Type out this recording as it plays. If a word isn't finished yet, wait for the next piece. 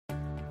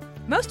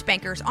Most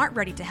bankers aren't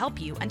ready to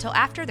help you until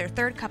after their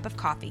third cup of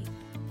coffee.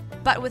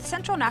 But with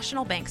Central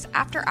National Bank's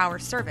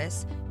after-hours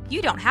service,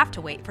 you don't have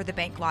to wait for the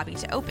bank lobby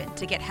to open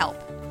to get help.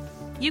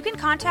 You can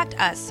contact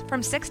us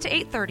from 6 to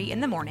 8:30 in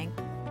the morning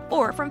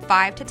or from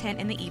 5 to 10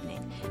 in the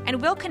evening,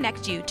 and we'll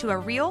connect you to a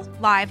real,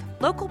 live,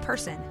 local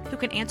person who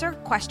can answer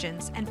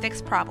questions and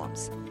fix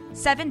problems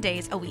 7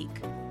 days a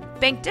week.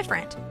 Bank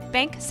different.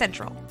 Bank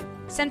Central.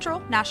 Central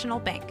National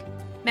Bank.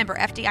 Member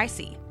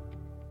FDIC.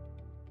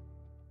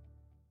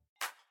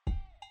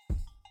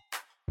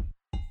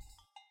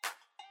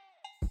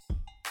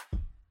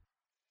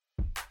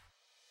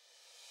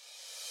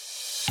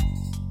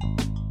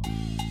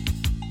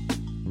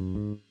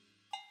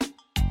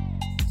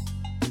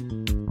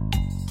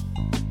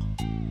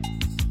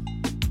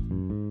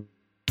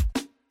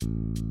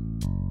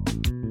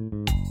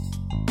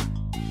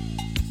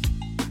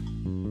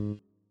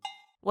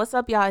 What's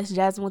up, y'all? It's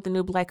Jasmine with the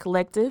New Black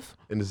Collective.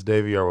 And it's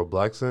Davey R with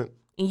Black Scent.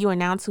 And you are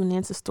now tuned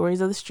in to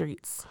Stories of the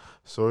Streets.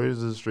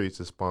 Stories of the Streets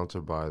is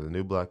sponsored by the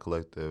New Black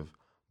Collective,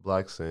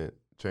 Black Scent,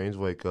 Change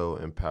Waco,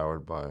 and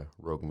powered by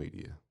Rogue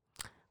Media.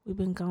 We've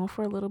been gone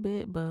for a little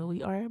bit, but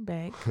we are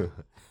back.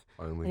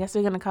 Finally. I guess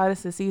we're going to call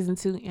this a season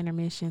 2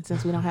 intermission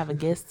since we don't have a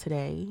guest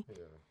today.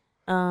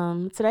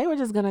 Today we're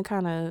just going to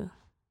kind of,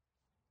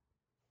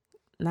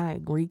 not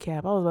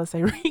recap, I was about to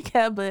say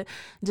recap, but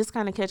just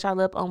kind of catch y'all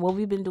up on what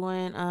we've been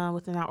doing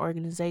within our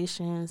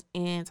organizations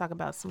and talk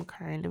about some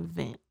current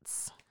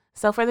events.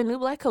 So for the New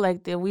Black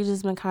Collective, we've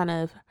just been kind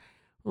of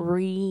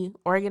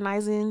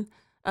reorganizing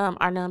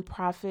our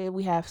nonprofit.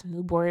 We have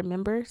new board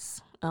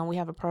members, we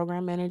have a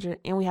program manager,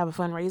 and we have a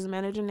fundraising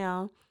manager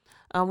now.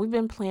 We've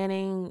been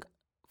planning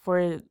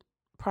for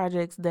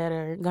projects that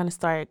are going to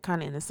start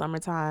kind of in the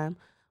summertime.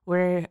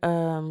 We're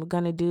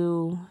going to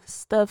do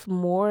stuff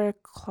more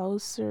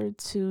closer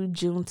to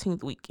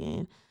Juneteenth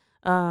weekend.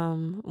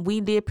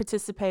 We did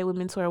participate with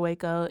Mentor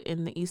Waco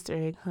in the Easter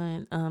egg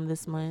hunt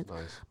this month.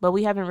 Nice. But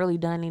we haven't really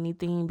done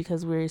anything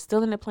because we're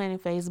still in the planning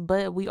phase,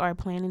 but we are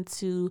planning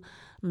to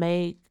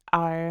make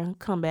our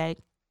comeback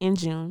in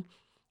June.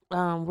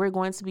 We're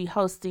going to be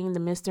hosting the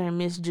Mr. and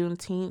Miss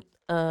Juneteenth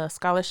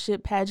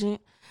scholarship pageant,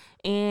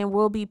 and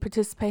we'll be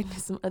participating in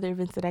some other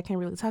events that I can't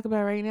really talk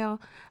about right now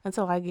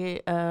until I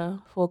get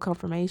full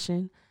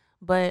confirmation.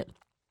 But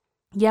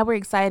yeah, we're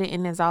excited,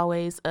 and as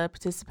always,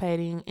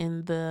 participating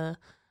in the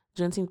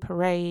Juneteenth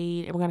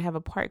parade, and we're gonna have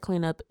a park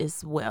cleanup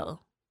as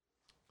well.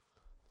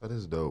 That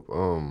is dope.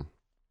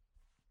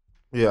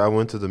 Yeah, I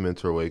went to the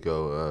Mentor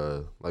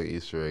Waco like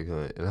Easter egg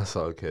hunt, and I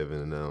saw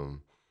Kevin and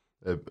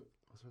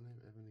what's her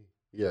name, Ebony?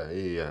 Yeah.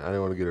 I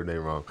didn't want to get her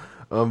name wrong.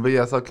 But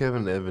yeah, I saw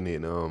Kevin and Ebony,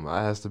 and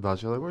I asked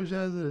about you, like, where's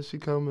Jazz at? Is she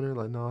coming? They're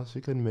like, no,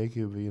 she couldn't make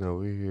it, but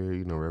we're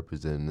here,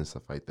 representing and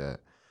stuff like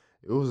that.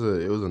 It was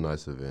a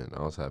nice event.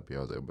 I was happy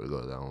I was able to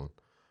go to that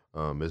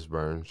one. Miss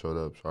Burns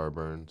showed up, Shar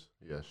Burns.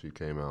 Yeah, she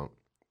came out.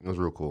 It was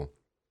real cool.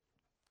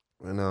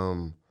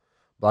 And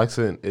Black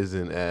Scent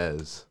isn't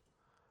as,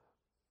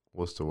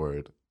 what's the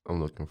word I'm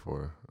looking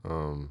for?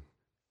 I'm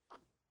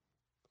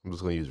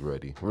just gonna use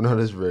ready. We're not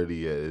as ready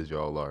yet as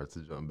y'all are to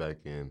jump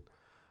back in.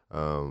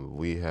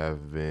 We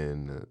have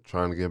been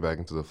trying to get back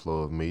into the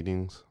flow of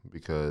meetings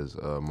because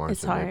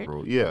March and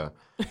April. Yeah,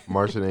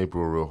 March and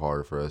April were real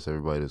hard for us.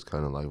 Everybody was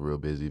kind of like real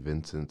busy.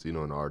 Vincent's,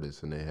 an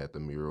artist, and they had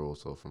the mural.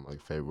 So from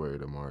like February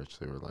to March,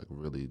 they were like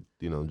really,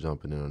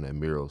 jumping in on that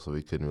mural. So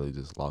we couldn't really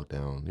just lock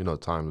down,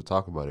 time to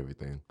talk about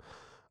everything.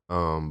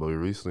 But we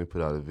recently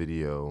put out a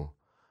video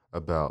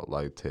about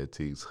like Ted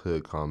Teague's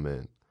hood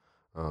comment,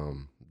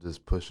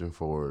 just pushing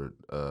forward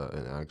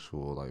an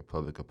actual like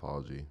public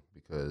apology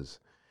because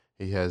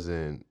he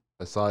hasn't,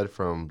 aside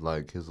from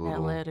like his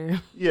little letter,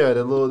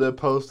 that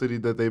post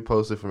that they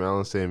posted from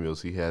Alan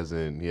Samuels, he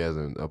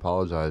hasn't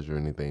apologized or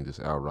anything, just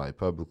outright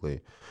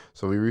publicly.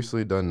 So we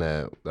recently done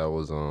that. That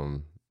was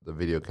the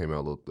video came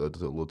out a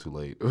little too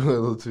late,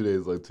 2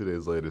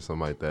 days later, something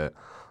like that.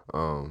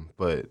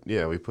 But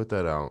yeah, we put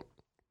that out,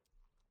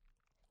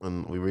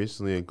 and we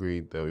recently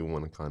agreed that we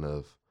want to kind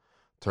of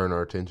turn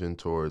our attention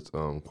towards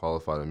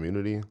qualified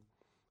immunity,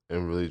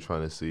 and really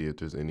trying to see if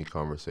there's any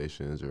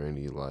conversations or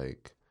any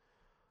like,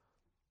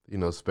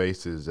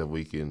 spaces that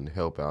we can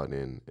help out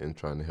in and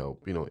trying to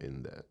help,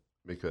 in that.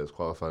 Because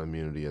qualified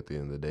immunity at the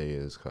end of the day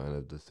is kind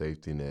of the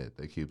safety net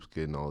that keeps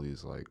getting all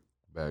these like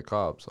bad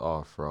cops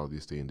off for all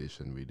these things they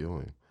shouldn't be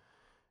doing.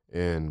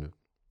 And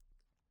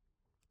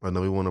I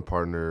know we want to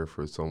partner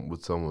with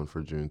someone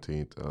for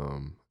Juneteenth.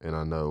 And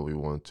I know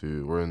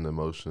we're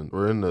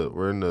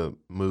in the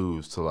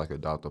moves to like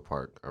adopt a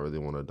park. I really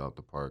want to adopt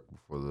a park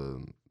before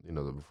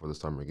the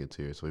summer gets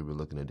here. So we've been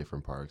looking at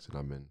different parks, and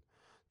I've been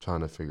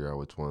trying to figure out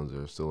which ones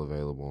are still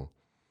available.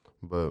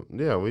 But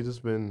yeah, we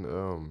just been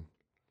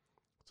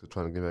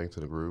trying to get back into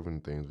the groove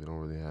and things. We don't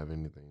really have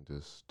anything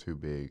just too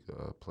big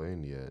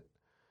planned yet.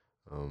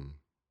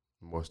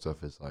 More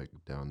stuff is like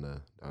down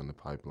the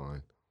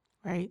pipeline.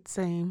 Right,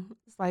 same.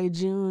 It's like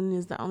June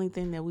is the only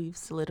thing that we've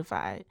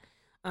solidified.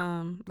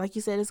 Like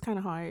you said, it's kind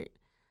of hard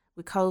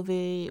with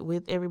COVID,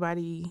 with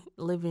everybody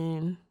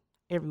living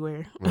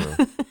everywhere.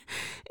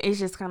 it's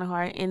just kind of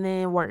hard. And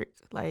then work,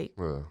 like,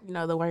 Yeah. you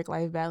know, the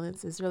work-life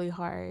balance is really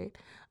hard.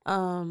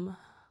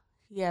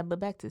 Yeah, but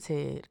back to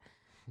Ted.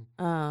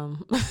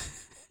 Um,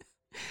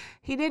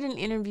 he did an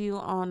interview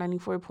on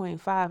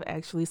 94.5,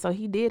 actually. So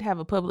he did have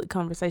a public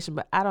conversation,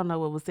 but I don't know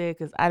what was said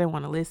because I didn't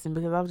want to listen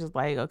because I was just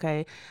like,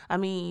 okay. I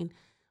mean,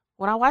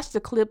 when I watched the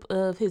clip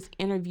of his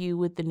interview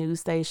with the news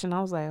station,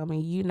 I was like, I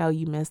mean, you know,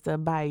 you messed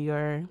up by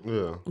your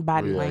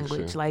body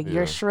language. Like,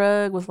 your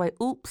shrug was like,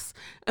 oops.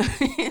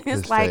 It's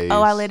his like, face.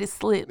 Oh, I let it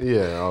slip.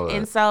 Yeah, all that.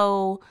 And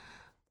so,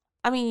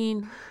 I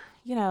mean,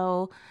 you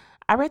know,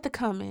 I read the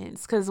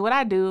comments because what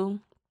I do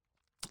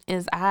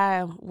is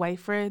I wait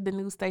for the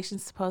news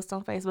stations to post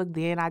on Facebook.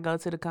 Then I go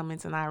to the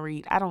comments and I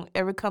read. I don't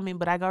ever comment,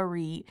 but I go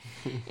read.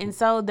 And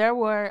so there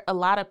were a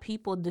lot of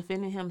people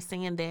defending him,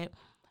 saying that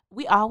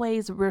we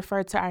always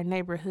refer to our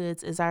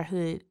neighborhoods as our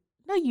hood.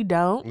 No, you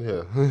don't.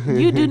 Yeah.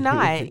 You do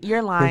not.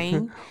 You're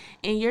lying,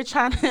 and you're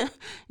trying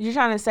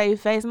to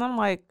save face. And I'm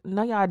like,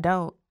 no, y'all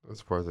don't.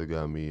 That's the part that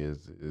got me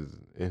is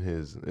in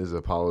his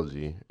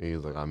apology. He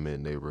was like, I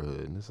meant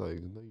neighborhood. And it's like,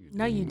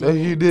 no, you didn't.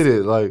 No, you did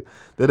it. Like,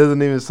 that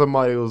doesn't even,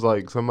 somebody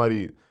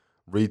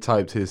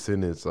retyped his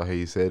sentence, like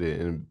he said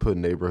it, and put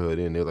neighborhood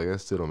in. They're like, that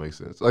still don't make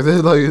sense. Like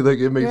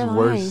it makes You're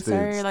worse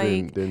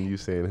lying, sense than you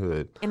saying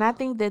hood. And I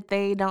think that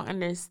they don't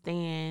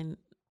understand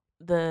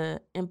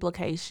the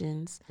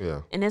implications.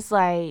 Yeah. And it's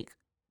like,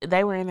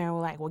 they were in there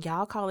like, well,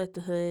 y'all call it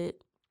the hood.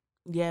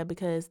 Yeah,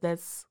 because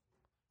that's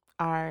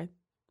ours.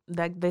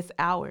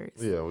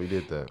 Yeah, we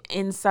did that.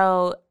 And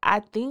so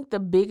I think the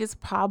biggest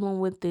problem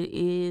with it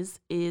is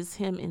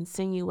him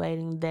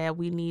insinuating that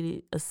we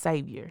needed a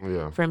savior.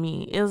 Yeah. For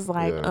me, it was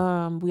like,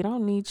 we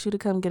don't need you to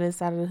come get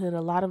us out of the hood.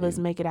 A lot of us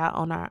make it out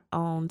on our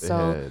own. They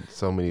so had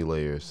so many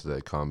layers to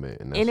that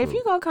comment. And if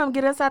you're gonna come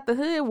get us out the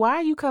hood, why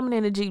are you coming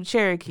in a Jeep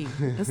Cherokee?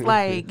 It's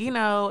like, you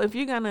know, if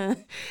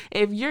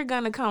you're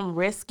gonna come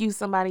rescue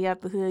somebody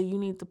out the hood, you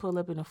need to pull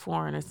up in a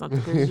foreign or something,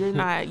 because you're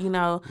not, you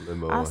know.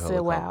 Limo, I said,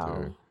 helicopter.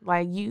 wow.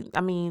 Like,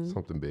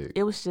 something big.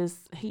 It was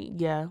just,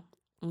 I'm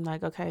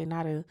like, okay,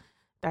 not a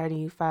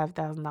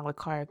 $35,000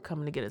 car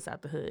coming to get us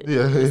out the hood.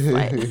 Yeah.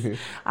 Like,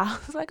 I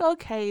was like,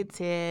 okay,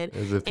 Ted.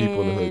 As if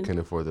people in the hood can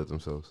afford that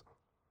themselves.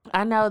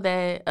 I know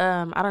that,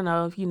 I don't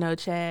know if you know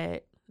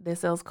Chad that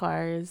sells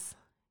cars.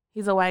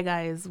 He's a white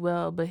guy as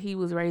well, but he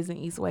was raised in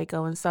East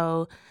Waco. And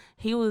so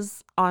he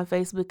was on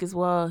Facebook as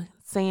well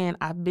saying,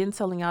 I've been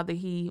telling y'all that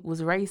he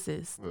was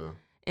racist. Yeah.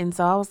 And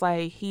so I was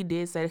like, he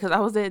did say it. Because I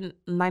was at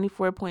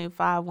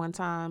 94.5 one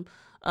time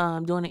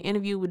doing an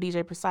interview with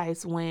DJ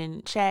Precise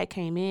when Chad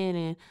came in.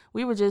 And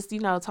we were just, you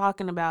know,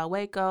 talking about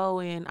Waco.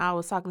 And I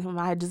was talking to him.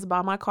 I had just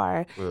bought my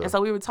car. Yeah. And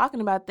so we were talking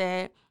about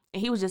that.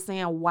 And he was just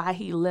saying why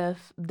he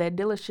left that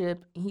dealership.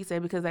 And he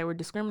said because they were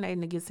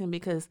discriminating against him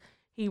because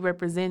he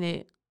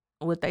represented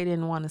what they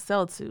didn't want to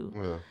sell to.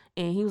 Yeah.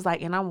 And he was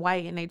like, and I'm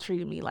white, and they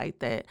treated me like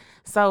that.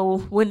 So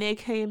when it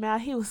came out,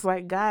 he was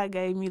like, God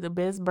gave me the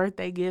best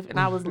birthday gift. And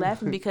I was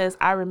laughing because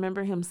I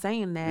remember him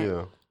saying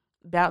that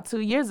about 2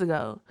 years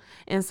ago.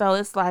 And so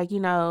it's like, you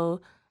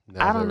know,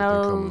 I don't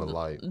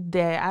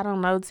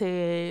know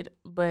Ted,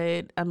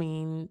 but I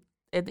mean,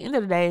 at the end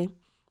of the day,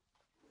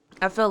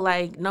 I feel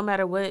like no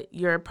matter what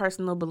your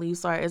personal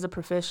beliefs are, as a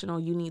professional,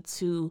 you need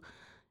to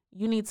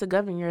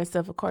govern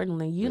yourself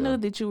accordingly. You knew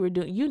that you were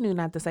doing. You knew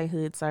not to say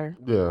hood, sir.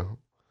 Yeah,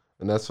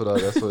 and that's what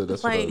made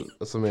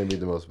me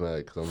the most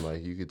mad, because I'm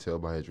like, you could tell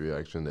by his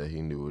reaction that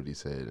he knew what he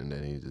said, and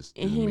then he just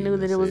knew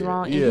that it was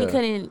wrong,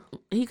 and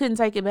he couldn't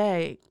take it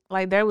back.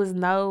 Like, there was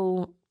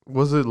no.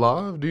 Was it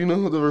live? Do you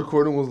know if the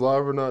recording was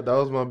live or not? That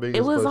was my biggest.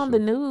 It was question. On the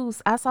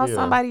news. I saw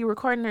somebody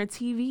recording their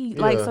TV.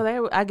 Like,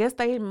 so I guess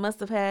they must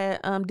have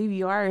had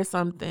DVR or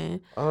something.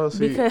 Oh,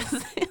 see, because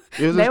it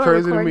was they just were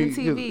crazy recording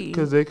to me TV.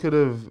 Because they could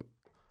have.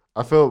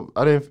 I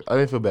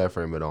didn't feel bad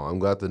for him at all. I'm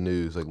glad the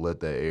news let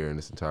that air in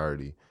its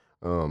entirety.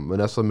 And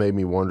that's what made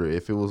me wonder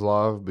if it was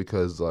live,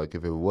 because like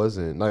if it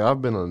wasn't, like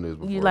I've been on the news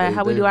before. You like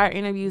how we do our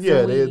interviews?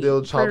 Yeah,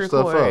 they'll chop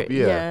stuff up.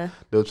 Yeah,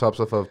 they'll chop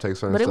stuff up, take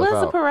certain stuff out. But it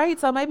was a parade,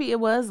 so maybe it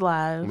was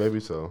live.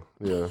 Maybe so.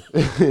 Yeah,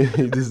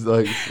 he just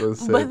said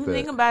But the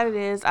thing about it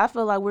is, I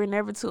feel like we're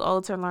never too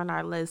old to learn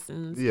our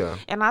lessons. Yeah.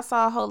 And I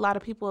saw a whole lot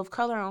of people of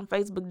color on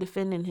Facebook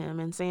defending him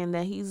and saying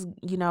that he's,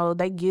 you know,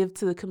 they give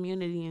to the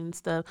community and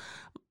stuff.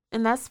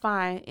 And that's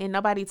fine, and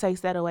nobody takes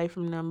that away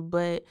from them.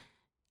 But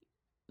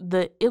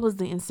it was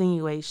the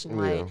insinuation. Yeah.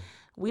 Like,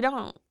 we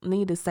don't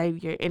need a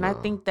savior, and I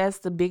think that's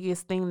the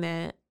biggest thing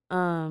that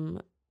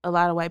a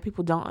lot of white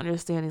people don't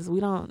understand is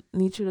we don't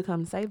need you to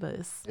come save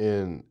us.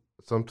 And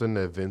something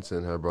that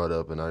Vincent had brought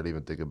up, and I didn't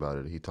even think about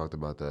it. He talked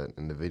about that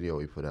in the video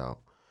he put out.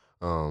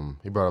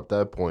 He brought up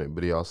that point,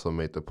 but he also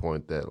made the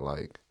point that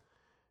like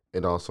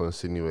it also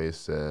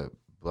insinuates that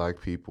black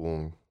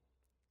people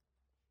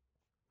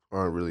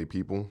aren't really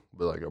people,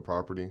 but like a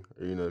property,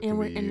 or, you know, and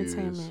we're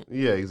entertainment.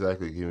 Yeah,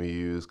 exactly. Can be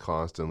used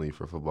constantly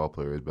for football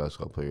players,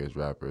 basketball players,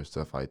 rappers,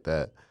 stuff like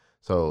that.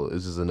 So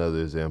this is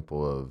another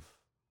example of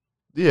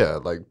Yeah,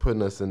 like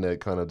putting us in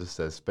that kind of just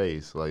that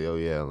space. Like, oh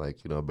yeah,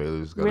 like, you know,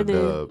 Baylor's got We're a the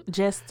dub.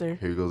 jester.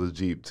 Here goes a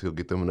Jeep to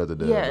get them another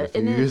dub. Yeah, In a few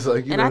and then, years,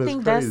 like, you and know, I that's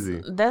think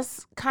crazy.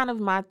 that's kind of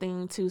my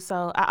thing too.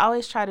 So I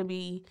always try to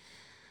be.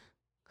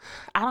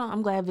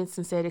 I'm glad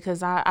Vincent said it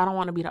because I don't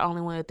want to be the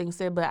only one that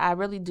thinks it, but I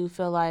really do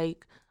feel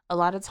like a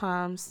lot of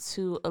times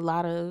to a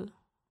lot of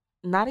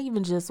not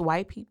even just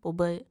white people,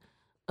 but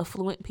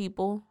affluent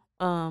people,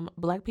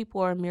 black people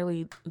are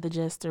merely the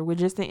jester. We're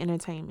just the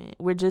entertainment.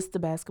 We're just the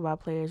basketball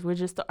players. We're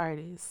just the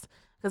artists.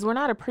 Because we're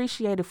not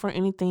appreciated for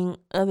anything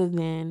other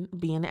than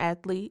being an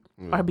athlete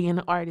or being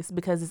an artist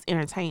because it's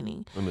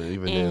entertaining. And then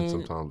even then,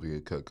 sometimes we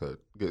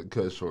get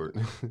cut short.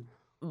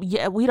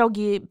 Yeah, we don't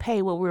get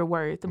paid what we're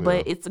worth,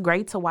 but it's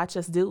great to watch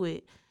us do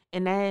it,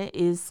 and that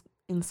is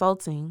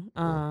insulting.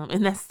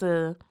 And that's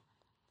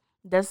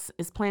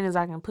as plain as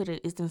I can put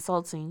it. It's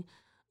insulting.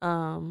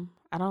 I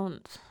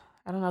don't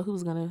know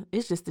who's gonna.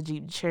 It's just the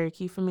Jeep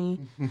Cherokee for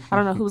me. I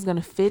don't know who's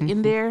gonna fit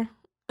in there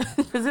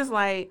because it's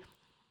like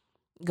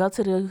go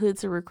to the hood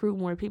to recruit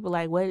more people.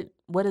 Like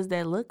what does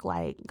that look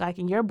like? Like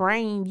in your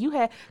brain, you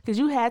had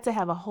to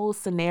have a whole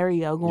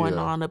scenario going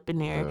on up in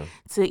there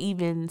to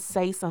even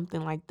say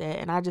something like that.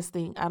 And I just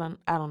think I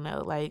don't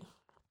know. Like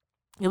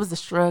it was a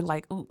shrug.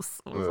 Like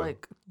oops. I was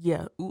like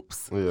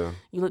oops. Yeah,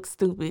 you look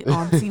stupid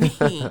on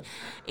TV.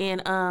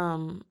 And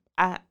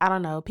I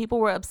don't know. People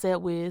were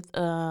upset with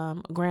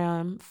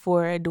Graham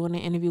for doing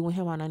an interview with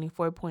him on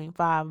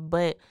 94.5,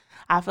 but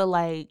I feel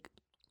like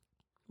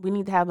we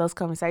need to have those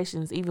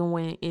conversations even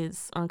when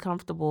it's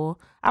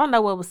uncomfortable. I don't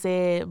know what was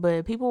said,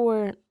 but people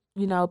are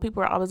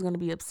always going to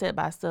be upset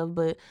by stuff.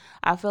 But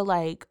I feel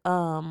like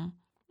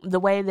the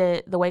way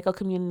that the Waco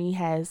community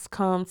has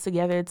come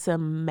together to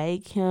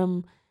make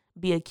him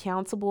be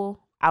accountable,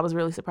 I was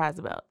really surprised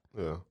about.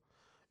 Yeah.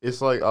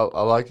 It's like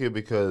I like it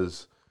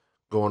because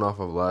going off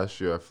of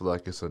last year, I feel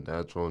like it's a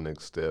natural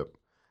next step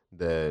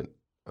that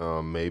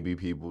maybe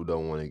people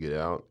don't want to get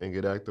out and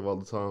get active all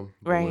the time.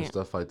 But when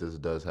stuff like this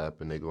does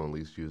happen, they're going to at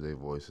least use their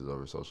voices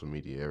over social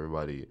media.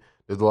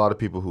 There's a lot of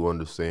people who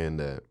understand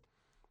that,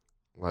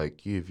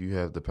 like, if you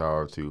have the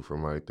power to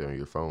from right there on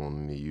your phone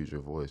and you use your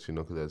voice, you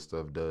know, because that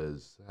stuff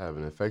does have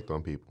an effect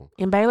on people.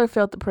 And Baylor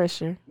felt the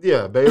pressure.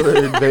 Yeah,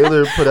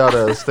 Baylor put out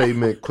a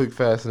statement, quick,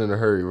 fast, and in a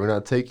hurry. We're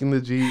not taking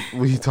the Jeep.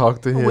 We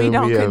talked to him. We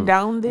don't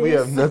condone this. We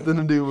have nothing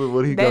to do with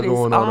what he got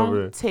going on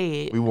over there.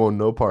 Ted. We want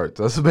no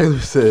parts. That's what Baylor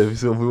said.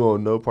 So we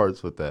want no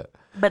parts with that.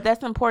 But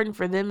that's important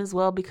for them as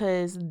well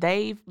because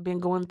they've been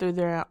going through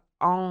their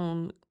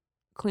own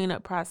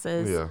cleanup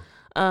process. Yeah.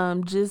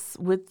 Just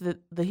with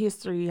the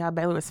history, how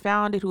Baylor was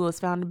founded, who it was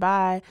founded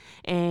by,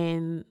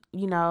 and,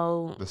 you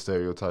know, the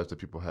stereotypes that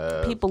people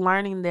have. People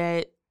learning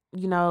that,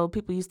 you know,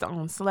 people used to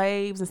own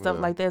slaves and stuff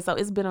like that. So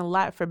it's been a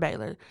lot for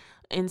Baylor.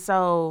 And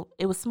so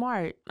it was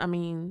smart. I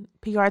mean,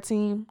 PR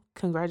team,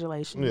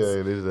 congratulations. Yeah,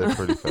 it is that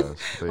pretty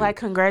fast. Like,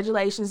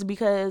 congratulations,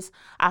 because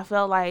I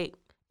felt like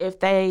if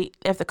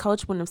the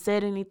coach wouldn't have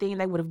said anything,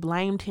 they would have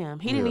blamed him.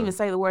 He didn't even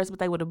say the words, but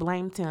they would have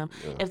blamed him.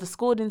 Yeah. If the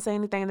school didn't say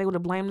anything, they would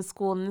have blamed the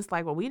school. And it's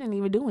like, well, we didn't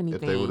even do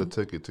anything. If they would have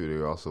took it too,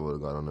 they also would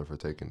have got on there for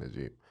taking the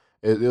Jeep.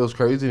 It was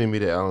crazy to me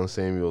that Alan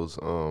Samuels,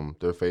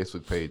 their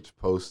Facebook page,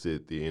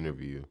 posted the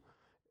interview,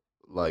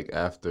 like,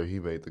 after he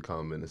made the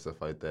comment and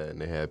stuff like that,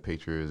 and they had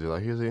pictures. They're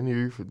like, here's an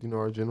interview for, you know,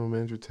 our general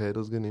manager, Ted,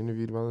 was getting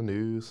interviewed by the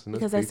news. And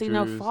because they see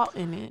no fault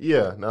in it.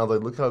 Yeah. Now, like,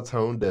 look how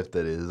tone deaf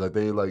that is.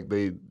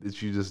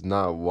 Did you just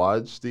not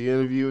watch the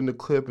interview in the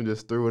clip and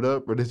just threw it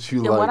up? Or did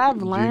you, what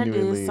I've learned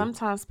is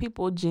sometimes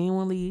people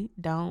genuinely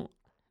don't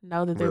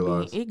know that they're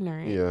being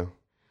ignorant. Yeah.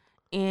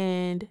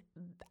 And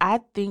I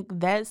think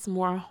that's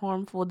more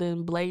harmful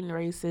than blatant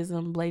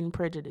racism, blatant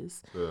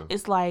prejudice. Yeah.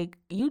 It's like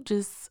you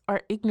just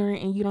are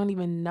ignorant and you don't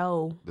even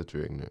know that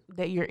you're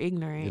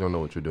ignorant. You don't know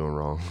what you're doing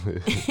wrong.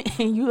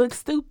 And you look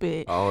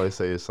stupid. I always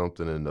say it's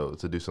something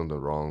to do something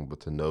wrong,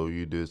 but to know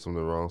you did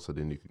something wrong so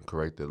then you can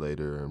correct it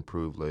later or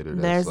improve later.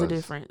 There's a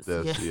difference.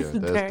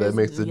 That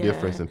makes the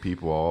difference in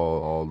people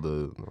all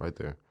the right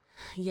there.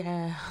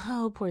 Yeah.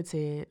 Oh, poor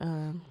Ted.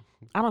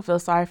 I don't feel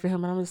sorry for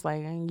him, and I'm just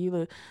like,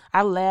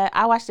 I laughed.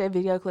 I watched that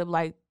video clip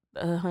like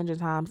 100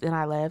 times, and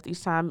I laughed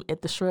each time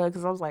at the shrug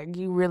because I was like,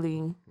 you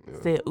really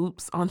said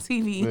 "oops" on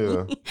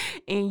TV,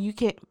 and you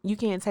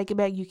can't take it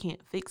back. You can't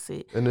fix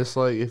it. And it's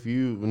like if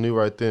you knew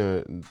right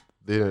then,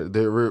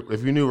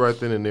 if you knew right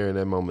then and there in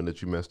that moment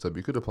that you messed up,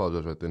 you could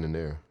apologize right then and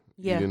there.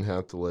 Yeah. You didn't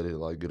have to let it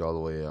like get all the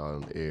way out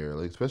on the air,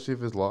 like especially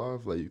if it's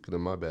live. Like you could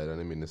have, my bad, I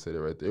didn't mean to say that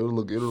right there. It would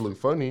look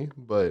funny,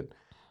 but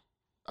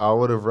I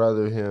would have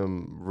rather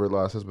him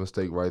realize his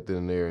mistake right then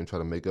and there and try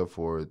to make up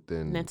for it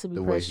than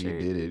the way he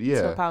did it.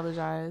 Yeah, to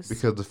apologize.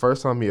 Because the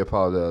first time he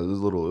apologized, it was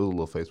a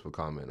little Facebook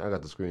comment. I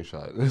got the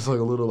screenshot. It's like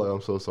a little like,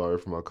 I'm so sorry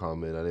for my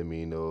comment. I didn't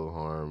mean no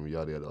harm.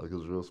 Yada yada. Like it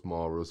was real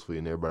small, real sweet,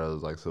 and everybody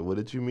was like, "So what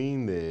did you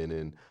mean then?"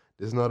 And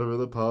it's not a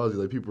real apology.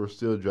 Like people are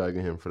still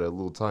dragging him for that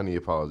little tiny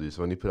apology.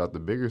 So when he put out the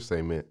bigger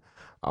statement,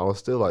 I was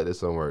still like, "This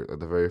don't work." Like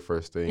the very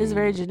first thing. It's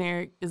very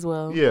generic as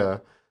well. Yeah.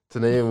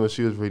 Tanae, when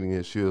she was reading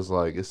it, she was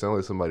like, it sounded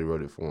like somebody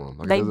wrote it for him.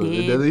 Like, they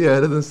did. It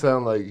doesn't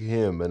sound like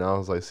him. And I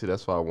was like, see,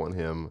 that's why I want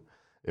him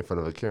in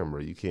front of a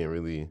camera. You can't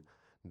really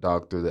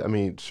doctor that. I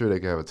mean, sure they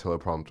can have a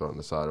teleprompter on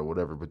the side or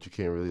whatever, but you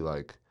can't really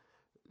like.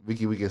 We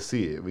can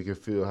see it. We can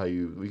feel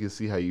we can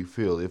see how you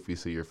feel if we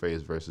see your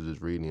face versus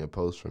just reading a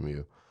post from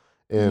you.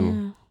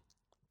 And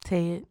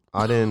Ted,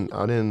 I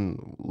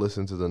didn't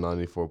listen to the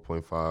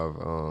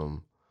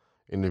 94.5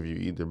 interview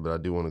either, but I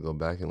do want to go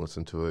back and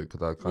listen to it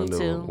because I kind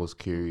of was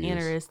curious,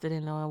 interested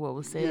in knowing what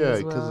was said. Yeah,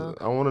 as because well.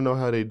 I want to know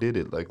how they did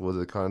it. Like, was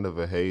it kind of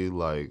a hey,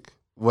 like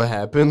what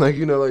happened? Like,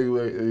 you know, like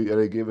are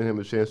they giving him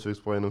a chance to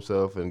explain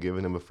himself and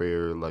giving him a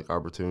fair like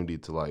opportunity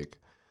to like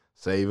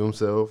save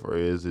himself, or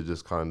is it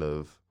just kind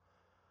of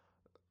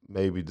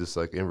maybe just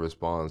like in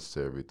response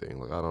to everything?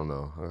 Like, I don't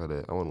know.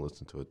 I want to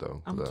listen to it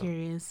though. I'm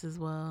curious as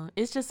well.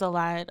 It's just a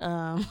lot.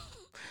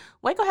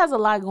 Waco has a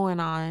lot going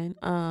on.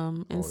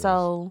 And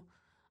so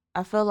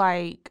I feel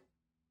like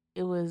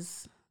it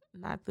was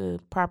not the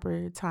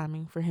proper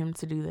timing for him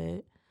to do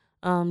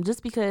that.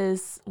 Just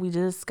because we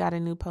just got a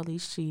new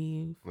police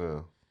chief.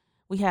 Yeah.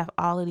 We have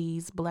all of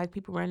these black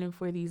people running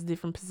for these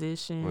different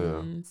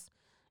positions.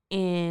 Yeah.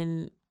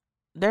 And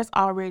there's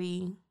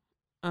already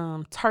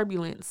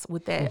turbulence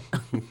with that.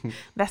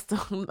 That's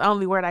the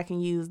only word I can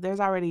use.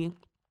 There's already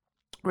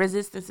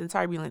resistance and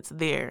turbulence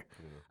there.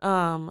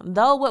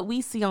 Though what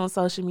we see on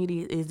social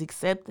media is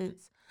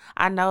acceptance,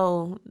 I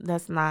know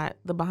that's not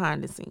the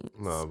behind the scenes.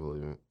 No, I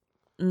believe it.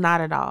 Not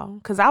at all.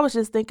 Because I was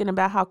just thinking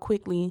about how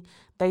quickly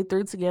they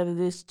threw together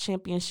this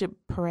championship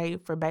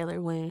parade for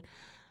Baylor when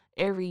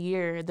every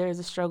year there's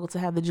a struggle to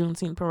have the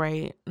Juneteenth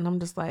parade. And I'm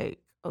just like,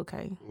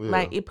 okay. Yeah.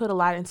 Like, it put a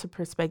lot into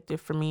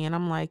perspective for me. And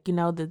I'm like, you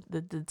know,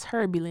 the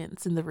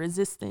turbulence and the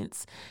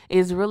resistance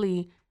is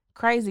really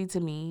crazy to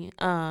me.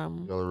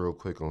 Y'all are real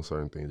quick on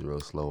certain things,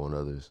 real slow on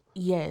others.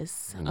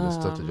 Yes. And the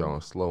stuff that y'all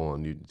are slow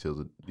on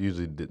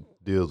usually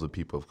deals with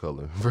people of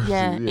color. Versus,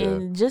 yeah,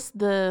 and just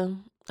the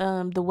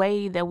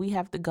way that we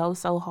have to go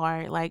so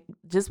hard, like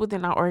just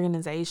within our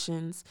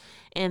organizations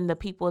and the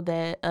people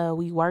that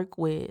we work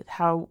with,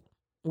 how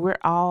we're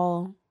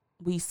all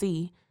we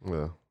see.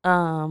 Yeah.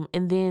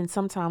 And then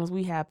sometimes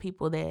we have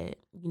people that,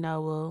 you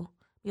know, will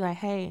be like,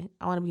 hey,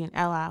 I want to be an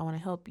ally, I want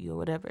to help you or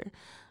whatever.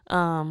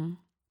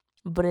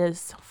 But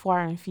it's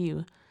far and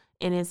few.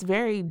 And it's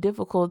very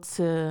difficult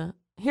to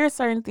hear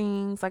certain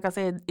things. Like I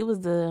said, it was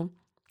the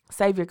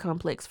savior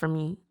complex for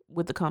me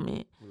with the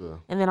comment. Yeah.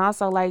 And then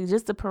also, like,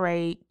 just the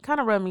parade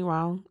kind of rubbed me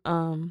wrong.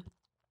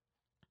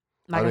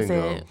 Like I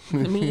said,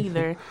 me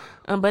either.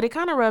 But it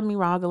kind of rubbed me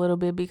wrong a little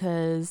bit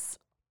because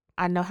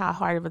I know how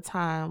hard of a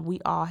time we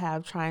all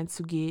have trying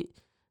to get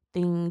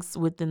things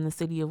within the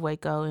city of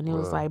Waco. And it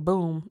was like,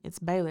 boom, it's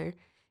Baylor.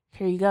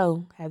 Here you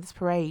go. Have this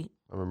parade.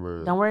 I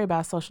remember. Don't worry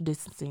about social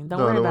distancing.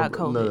 Don't worry about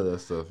COVID. None of that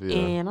stuff, yeah.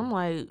 And I'm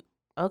like,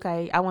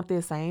 okay, I want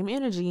this same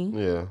energy.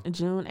 Yeah.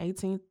 June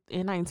 18th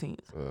and 19th.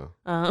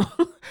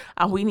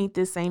 Yeah. We need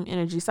this same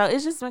energy. So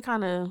it's just been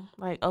kind of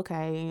like,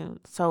 okay,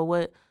 so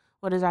what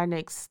is our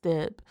next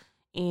step?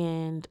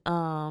 And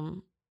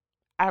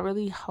I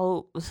really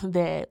hope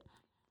that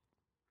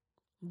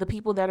the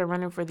people that are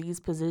running for these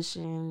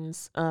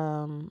positions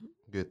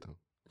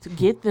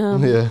get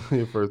them yeah, first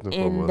and foremost,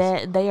 foremost,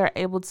 that they are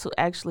able to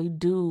actually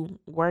do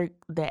work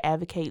that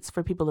advocates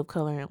for people of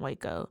color in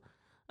Waco.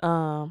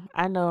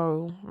 I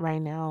know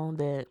right now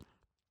that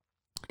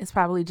it's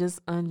probably just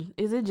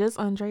is it just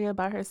Andrea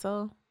by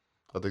herself?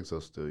 I think so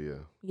still, yeah.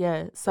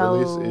 Yeah, so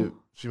at least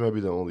she might be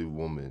the only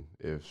woman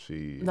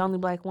the only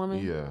black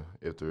woman? Yeah,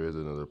 if there is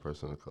another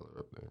person of color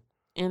up there.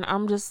 And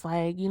I'm just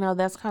like, you know,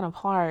 that's kind of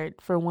hard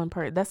for one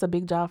person. That's a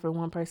big job for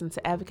one person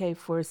to advocate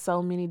for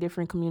so many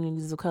different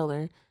communities of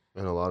color.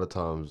 And a lot of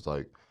times,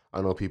 like, I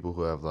know people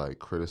who have, like,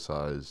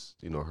 criticized,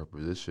 you know, her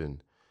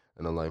position.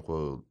 And I'm like,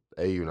 well,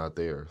 A, you're not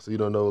there. So you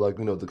don't know, like,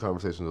 you know, what the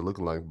conversations are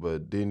looking like.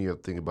 But then you have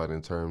to think about it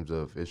in terms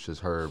of it's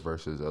just her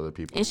versus other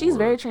people. And she's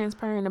very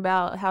transparent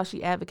about how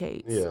she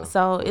advocates. Yeah.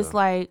 So it's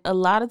like a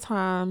lot of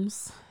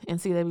times, and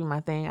see, that be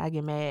my thing, I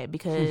get mad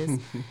because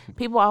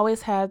people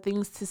always have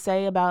things to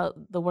say about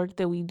the work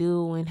that we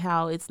do and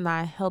how it's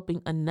not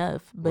helping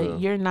enough, but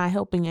you're not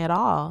helping at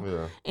all.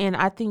 Yeah. And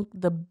I think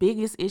the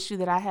biggest issue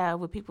that I have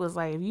with people is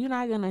like, if you're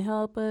not going to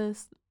help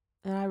us,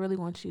 then I really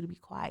want you to be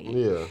quiet.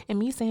 Yeah. And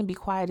me saying be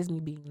quiet is me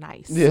being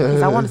nice. Yeah.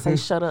 Because I want to say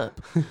shut up.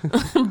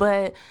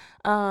 But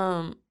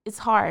it's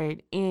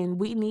hard. And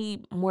we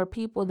need more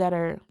people that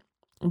are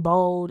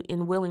bold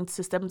and willing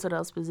to step into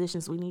those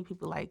positions. We need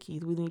people like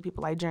Keith. We need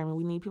people like Jeremy.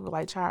 We need people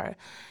like Chara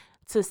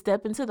to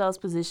step into those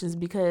positions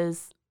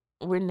because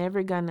we're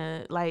never going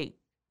to, like,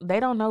 they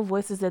don't know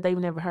voices that they've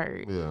never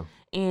heard. Yeah.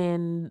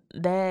 And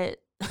that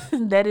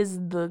is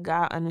the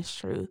God honest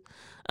truth.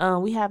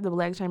 We have the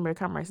Black Chamber of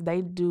Commerce. They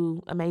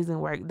do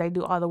amazing work. They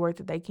do all the work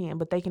that they can,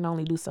 but they can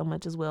only do so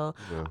much as well.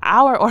 Yeah.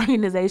 Our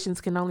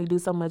organizations can only do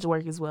so much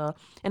work as well.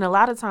 And a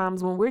lot of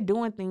times when we're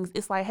doing things,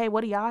 it's like, hey,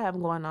 what do y'all have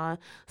going on?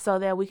 So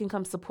that we can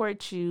come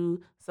support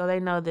you so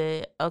they know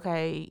that,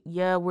 okay,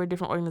 yeah, we're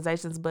different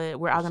organizations, but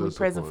we're all going to be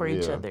present for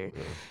each other.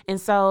 Yeah. And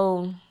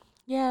so,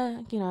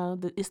 yeah, you know,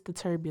 it's the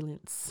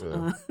turbulence.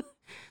 Yeah.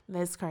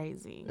 That's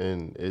crazy.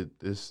 And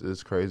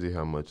it's crazy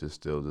how much it's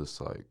still just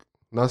like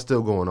not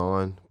still going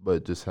on,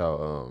 but just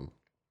how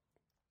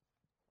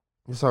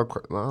I don't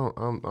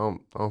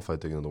feel like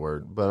thinking of the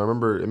word, but I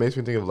remember it makes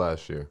me think of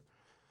last year.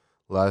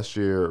 Last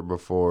year,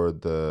 before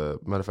the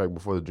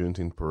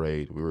Juneteenth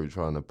parade, we were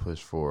trying to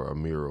push for a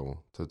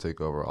mural to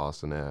take over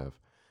Austin Ave,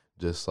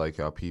 just like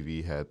how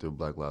PV had through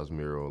Black Lives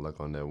Mural,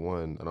 like on that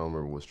one. I don't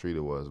remember what street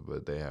it was,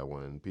 but they had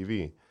one in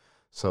PV.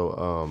 So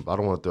I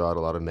don't want to throw out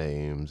a lot of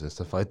names and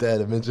stuff like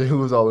that and mention who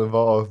was all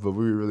involved, but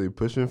we were really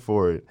pushing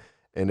for it,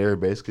 and they were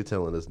basically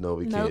telling us, no,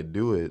 we can't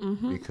do it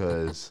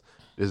because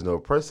there's no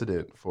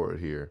precedent for it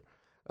here.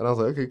 And I was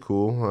like, okay,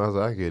 cool. I was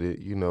like, I get it.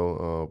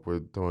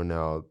 We're throwing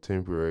out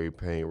temporary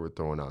paint. We're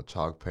throwing out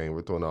chalk paint.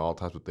 We're throwing out all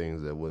types of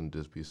things that wouldn't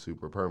just be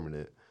super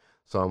permanent.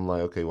 So I'm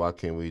like, okay, why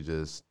can't we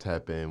just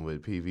tap in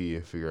with PV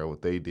and figure out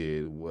what they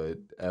did, what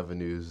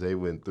avenues they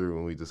went through,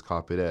 and we just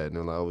copy that? And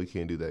they're like, oh, we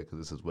can't do that because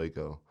this is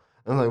Waco.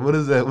 I'm like, what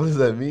is that? What does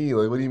that mean?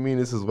 Like, what do you mean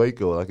this is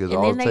Waco? Like, it's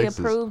all Texas. And then they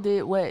approved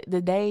it,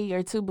 the day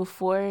or two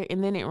before,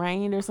 and then it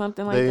rained or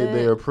something like that?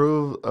 They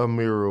approved a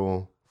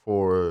mural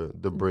for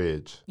the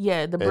bridge.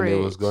 Yeah, the bridge.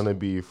 And it was going to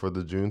be for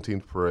the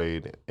Juneteenth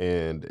parade,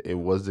 and it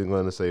wasn't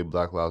going to say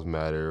Black Lives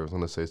Matter. It was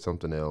going to say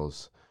something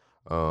else.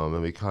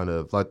 And we kind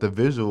of, like, the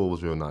visual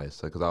was real nice,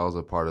 because I was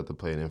a part of the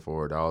planning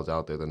for it. I was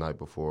out there the night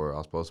before. I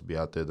was supposed to be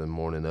out there the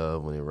morning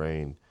of when it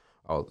rained.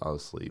 I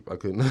was asleep. I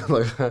couldn't,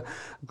 like,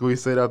 we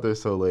stayed out there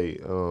so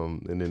late,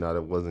 and then I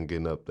wasn't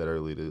getting up that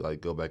early to,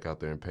 like, go back out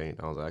there and paint.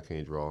 I was like, I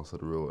can't draw, so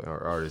the real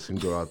artist can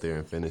go out there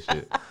and finish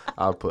it.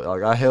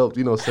 I helped,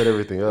 set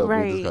everything up.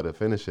 Right. We just got to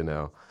finish it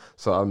now.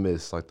 So I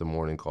missed, like, the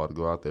morning call to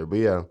go out there. But,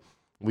 yeah,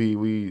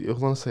 it was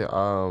going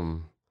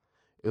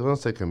to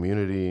say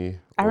community.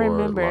 I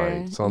remember,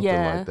 like, something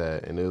like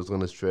that, and it was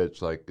going to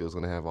stretch, like, it was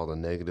going to have all the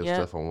negative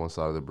stuff on one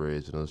side of the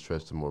bridge, and it was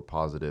stretched to more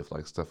positive,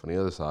 like, stuff on the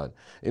other side.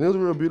 And it was a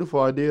real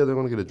beautiful idea. They're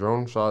going to get a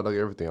drone shot, like,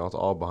 everything. I was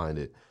all behind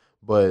it.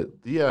 But,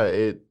 yeah,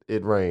 it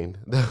rained.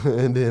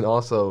 And then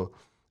also,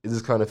 it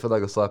just kind of felt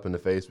like a slap in the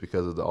face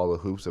because of all the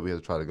hoops that we had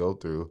to try to go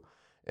through.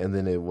 And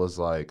then it was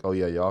like, oh,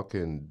 yeah, y'all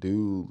can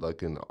do,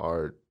 like, an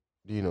art,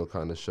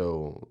 kind of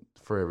show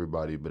for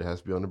everybody, but it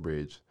has to be on the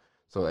bridge.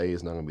 So, A,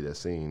 it's not going to be that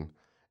scene.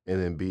 And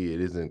then B,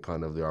 it isn't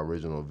kind of the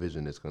original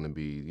vision. It's going to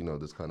be,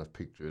 this kind of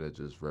picture that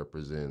just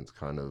represents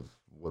kind of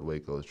what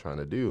Waco is trying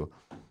to do.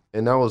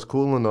 And that was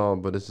cool and all,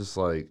 but it's just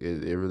like,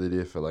 it really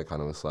did feel like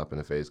kind of a slap in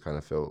the face. Kind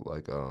of felt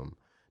like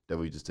that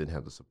we just didn't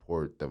have the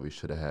support that we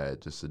should have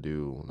had just to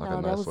do like a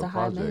nice little project.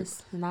 That was a high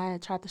miss. And I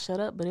tried to shut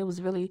up, but it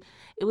was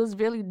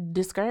really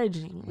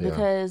discouraging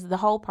because the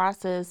whole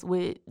process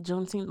with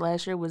Juneteenth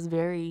last year was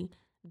very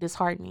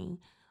disheartening.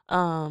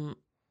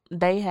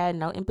 They had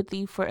no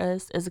empathy for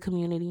us as a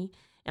community.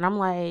 And I'm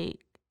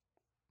like,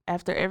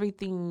 after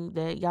everything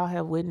that y'all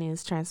have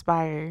witnessed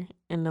transpire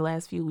in the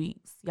last few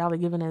weeks, y'all are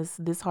giving us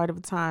this hard of a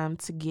time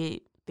to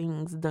get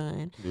things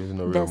done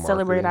that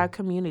celebrate our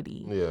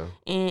community. Yeah.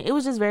 And it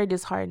was just very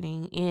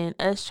disheartening. And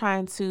us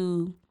trying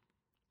to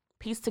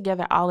piece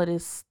together all of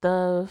this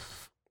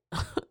stuff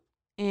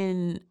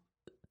in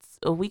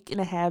a week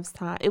and a half's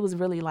time, it was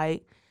really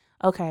like,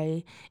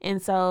 okay. And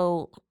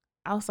so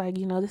I was like,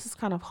 this is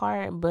kind of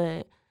hard,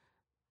 but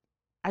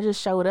I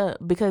just showed up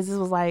because it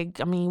was like,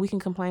 we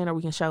can complain or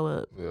we can show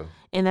up. Yeah.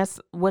 And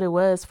that's what it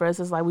was for us.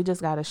 It's like, we just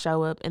got to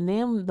show up. And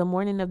then the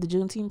morning of the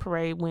Juneteenth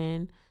parade,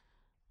 when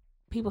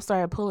people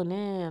started pulling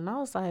in, I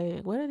was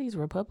like, what are these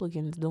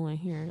Republicans doing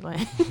here?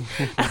 Like,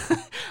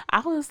 I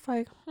was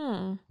like,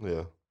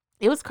 Yeah.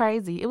 It was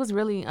crazy. It was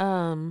really,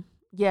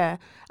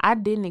 I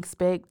didn't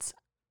expect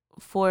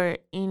for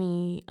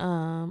any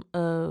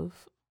of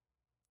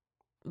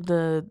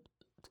the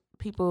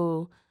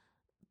people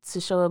to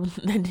show up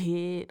that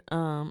did,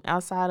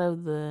 outside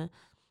of the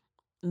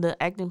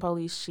acting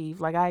police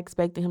chief. Like, I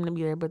expected him to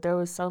be there, but there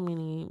was so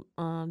many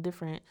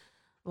different,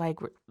 like,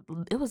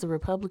 it was a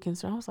Republican,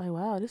 so I was like,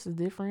 wow, this is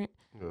different.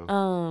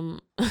 Yeah.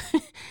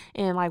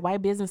 And like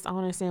white business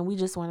owners saying we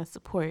just want to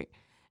support.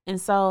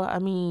 And so,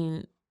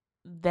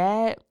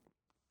 that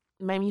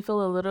made me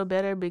feel a little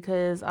better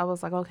because I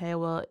was like, okay,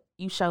 well,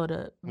 you showed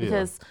up.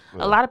 Because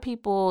a lot of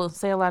people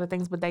say a lot of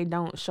things, but they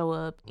don't show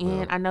up.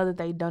 And I know that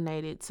they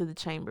donated to the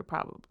chamber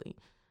probably.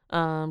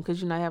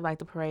 Because, they have like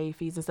the parade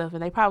fees and stuff,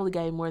 and they probably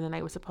gave more than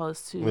they were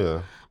supposed to.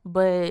 Yeah.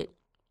 But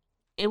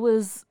it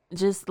was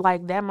just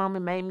like that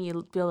moment made me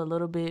feel a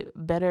little bit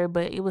better,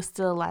 but it was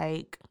still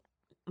like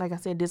I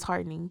said,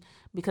 disheartening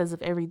because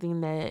of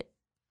everything that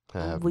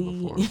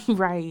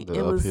right.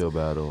 The uphill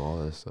battle,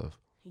 all that stuff.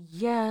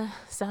 Yeah.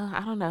 So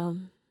I don't know.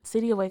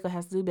 City of Waco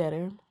has to do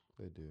better.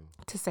 They do,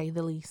 to say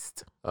the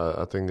least.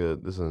 I think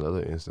that this is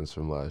another instance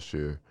from last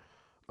year.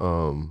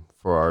 For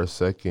our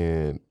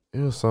second, it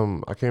was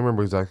I can't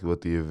remember exactly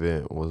what the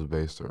event was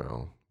based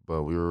around,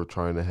 but we were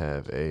trying to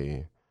have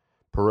a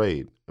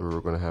parade. We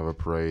were going to have a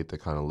parade that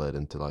kind of led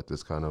into like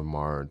this kind of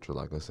march or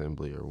like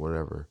assembly or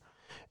whatever.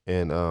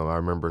 And I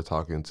remember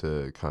talking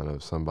to kind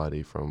of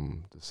somebody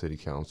from the city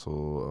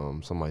council,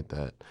 something like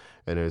that,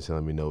 and they were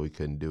telling me no, we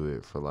couldn't do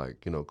it for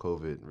like,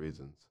 COVID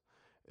reasons.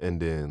 And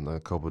then like,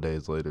 a couple of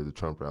days later, the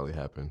Trump rally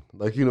happened.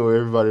 Like, you know,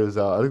 everybody was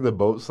out. I think the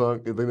boat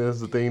sunk. I think that's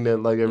the thing that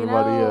like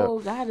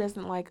everybody. God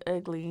doesn't like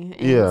ugly.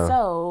 And Yeah.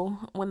 So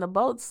when the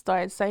boats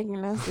start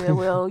sinking, I said,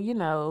 well,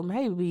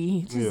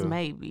 maybe, just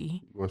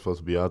maybe. You weren't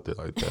supposed to be out there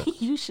like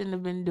that. You shouldn't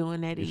have been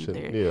doing that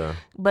either. Yeah.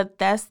 But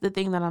that's the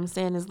thing that I'm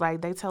saying is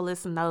like they tell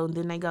us no, and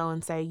then they go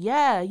and say,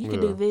 yeah, you can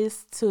do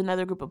this to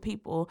another group of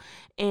people,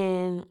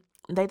 and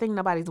they think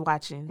nobody's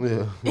watching.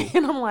 Yeah.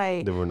 And I'm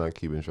like, they were not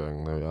keeping track.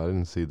 No, I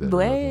didn't see that.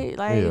 Wait,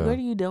 like, what are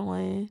you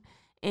doing?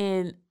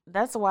 And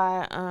that's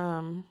why,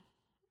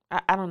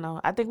 I don't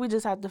know. I think we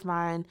just have to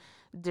find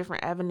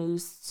different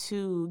avenues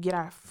to get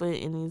our foot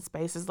in these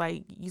spaces.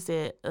 Like you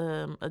said,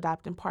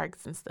 adopting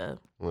parks and stuff.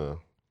 Yeah.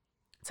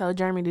 Tell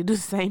Jeremy to do the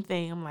same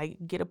thing. I'm like,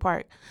 get a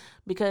park.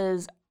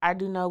 Because I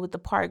do know with the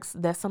parks,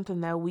 that's something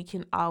that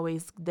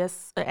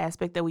that's an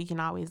aspect that we can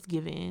always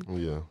give in.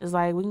 Yeah. It's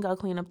like we can go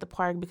clean up the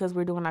park because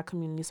we're doing our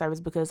community service,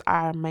 because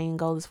our main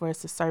goal is for us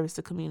to service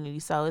the community.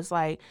 So it's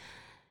like,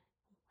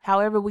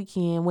 however we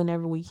can,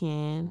 whenever we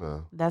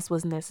can, that's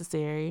what's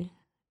necessary.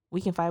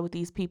 We can fight with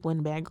these people in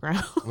the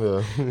background.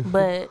 Yeah.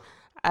 But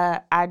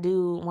I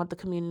do want the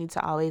community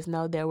to always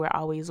know that we're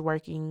always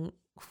working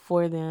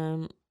for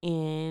them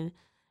and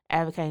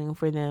advocating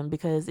for them,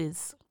 because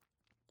it's,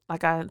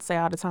 like I say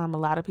all the time, a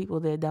lot of people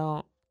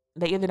that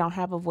they either don't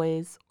have a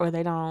voice or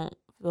they don't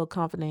feel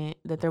confident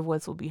that their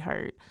voice will be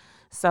heard.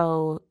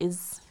 So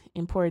it's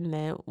important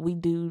that we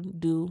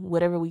do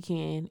whatever we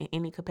can in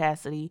any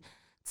capacity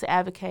to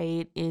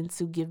advocate and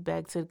to give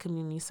back to the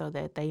community so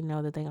that they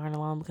know that they aren't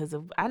alone. Because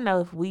I know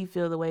if we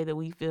feel the way that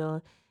we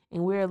feel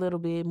and we're a little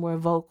bit more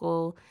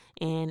vocal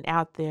and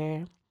out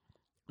there,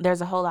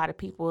 there's a whole lot of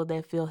people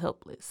that feel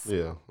helpless.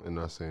 Yeah, and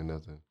not saying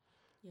nothing.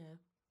 Yeah.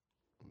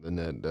 And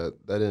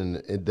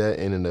that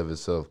in and of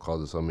itself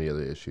causes so many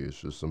other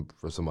issues. Just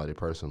for somebody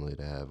personally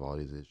to have all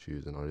these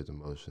issues and all these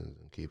emotions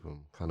and keep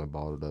them kind of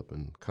bottled up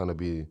and kind of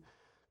be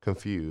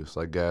confused,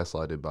 like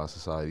gaslighted by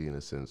society in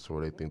a sense,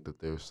 where they think that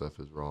their stuff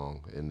is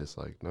wrong, and it's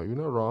like, no, you're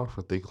not wrong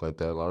for thinking like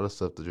that. A lot of the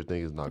stuff that you're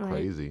thinking is not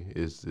crazy.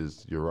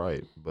 Is you're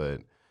right, but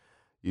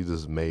you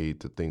just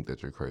made to think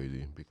that you're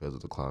crazy because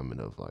of the climate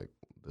of like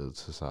the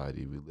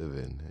society we live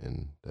in,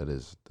 and that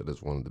is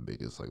one of the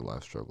biggest like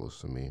life struggles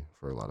to me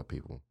for a lot of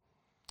people.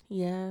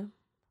 Yeah.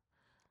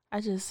 I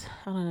don't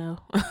know.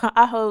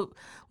 I hope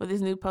with this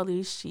new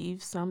police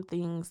chief, some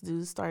things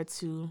do start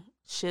to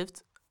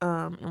shift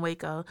in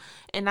Waco.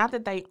 And not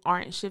that they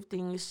aren't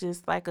shifting, it's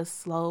just like a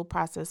slow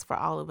process for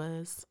all of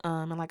us.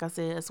 And like I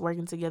said, it's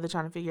working together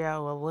trying to figure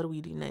out, well, what do we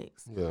do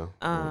next? Yeah.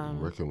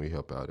 Where can we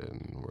help out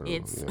in?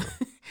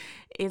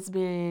 It's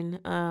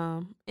been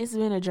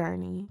a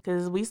journey,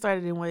 because we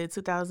started in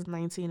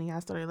 2019 and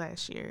y'all started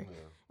last year. Yeah.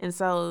 And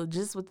so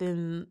just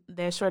within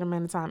that short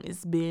amount of time,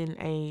 it's been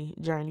a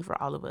journey for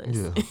all of us.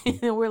 Yeah.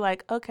 And we're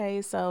like,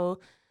 okay, so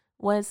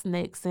what's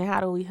next and how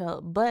do we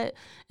help? But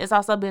it's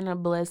also been a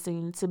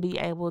blessing to be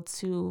able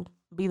to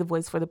be the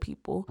voice for the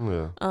people.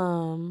 Yeah.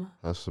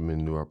 That's so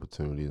many new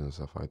opportunities and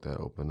stuff like that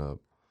open up.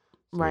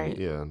 So, right.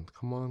 Yeah.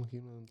 Come on.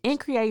 And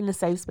creating a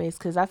safe space,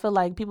 because I feel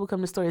like people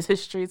come to Stories of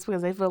Streets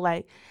because they feel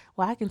like,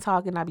 well, I can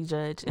talk and not be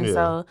judged. And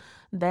so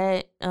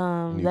that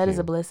is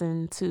a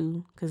blessing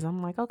too, because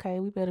I'm like, okay,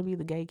 we better be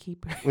the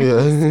gatekeeper.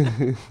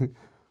 Yeah.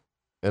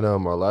 And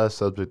our last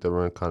subject that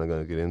we're kind of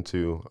going to get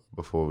into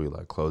before we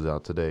like close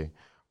out today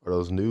are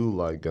those new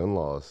like gun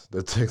laws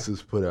that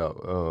Texas put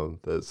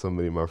out that so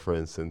many of my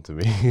friends sent to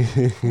me.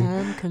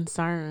 I'm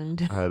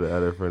concerned. I had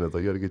a friend that's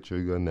like, you got to get you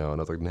a gun now.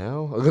 And I was like,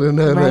 now? I got to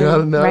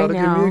now.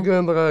 Give me a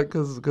gun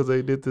because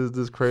they did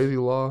this crazy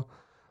law.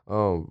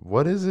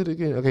 What is it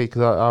again? Okay,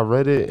 because I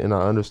read it and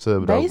I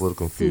understood, but I was a little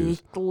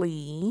confused.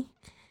 Basically,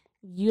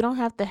 you don't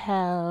have to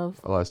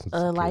have a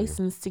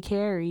license to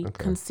carry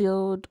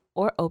concealed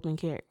or open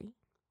carry.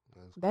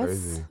 That's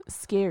crazy.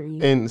 Scary.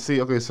 And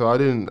see, okay, so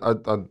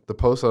the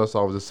post that I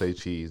saw was just say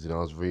cheese, and I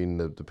was reading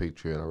the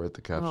picture and I read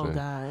the caption. Oh,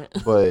 God.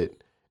 But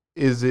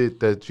is it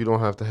that you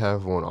don't have to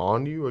have one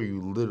on you, or you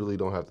literally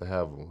don't have to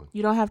have one?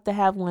 You don't have to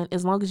have one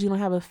as long as you don't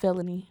have a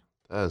felony.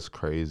 That's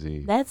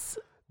crazy. That's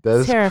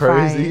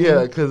terrifying. Crazy.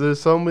 Yeah, because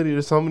there's so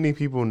many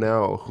people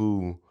now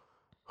who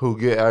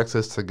get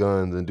access to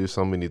guns and do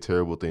so many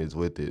terrible things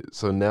with it.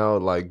 So now,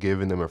 like,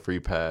 giving them a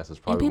free pass is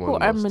probably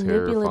one of the most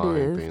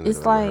terrifying things.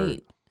 It's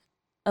like,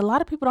 a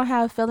lot of people don't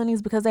have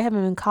felonies because they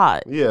haven't been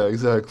caught. Yeah,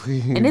 exactly.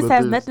 And this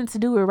has nothing to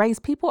do with race.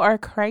 People are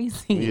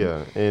crazy.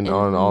 Yeah, and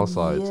on all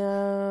sides.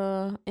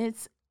 Yeah,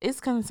 it's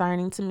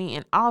concerning to me.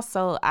 And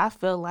also, I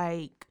feel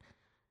like,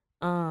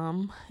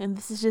 and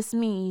this is just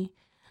me,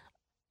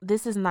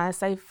 this is not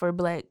safe for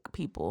Black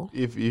people.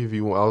 I was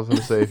going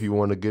to say, if you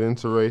want to get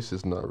into race,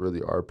 it's not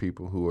really our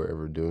people who are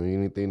ever doing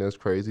anything that's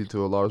crazy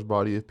to a large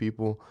body of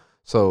people.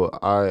 So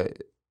I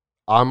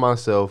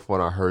myself, when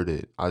I heard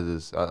it, I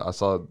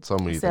saw so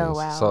many things.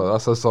 Wow. So I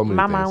saw so many things.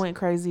 My mind went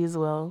crazy as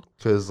well.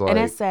 And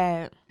that's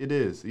sad. It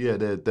is. Yeah,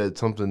 that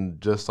something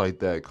just like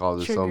that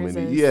causes triggers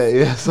so many.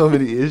 Yeah, so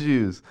many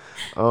issues.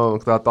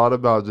 Because I thought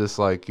about just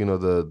like,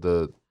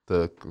 the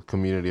the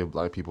community of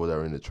black people that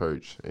were in the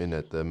church, and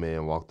that the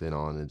man walked in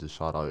on and just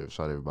shot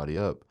everybody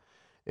up.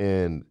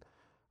 And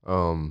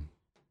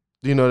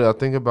I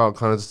think about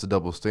kind of just a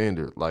double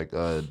standard. Like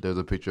there's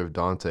a picture of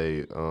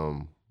Dante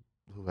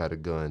who had a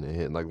gun and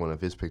hit like one of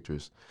his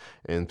pictures,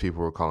 and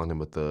people were calling him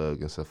a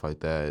thug and stuff like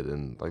that.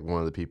 And like one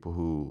of the people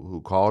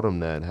who called him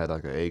that had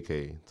like an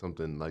AK,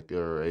 something like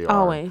or AR.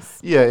 Always.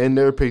 Yeah, in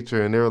their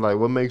picture, and they were like,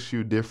 "What makes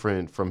you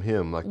different from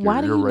him? Like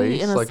why your do you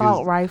race? need an like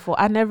assault rifle?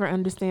 I never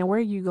understand. Where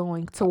are you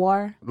going to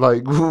war?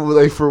 Like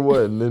for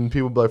what?" And then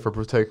people be like, "For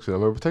protection."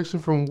 I'm like, "Protection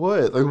from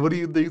what? Like, what do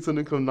you think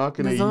someone come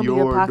knocking at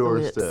your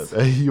apocalypse. doorstep?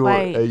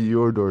 At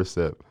your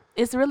doorstep?"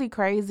 It's really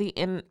crazy,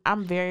 and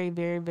I'm very,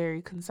 very,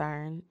 very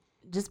concerned.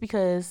 Just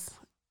because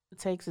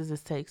Texas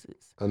is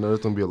Texas. I know there's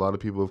going to be a lot of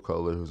people of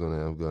color who's going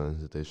to have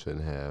guns that they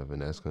shouldn't have,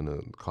 and that's going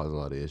to cause a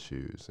lot of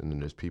issues. And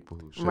then there's people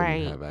who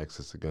shouldn't have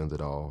access to guns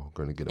at all,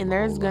 going to get them. And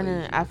there's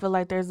I feel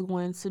like there's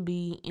going to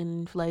be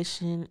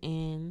inflation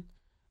in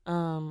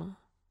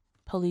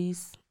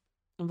police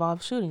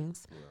involved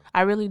shootings. Yeah.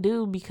 I really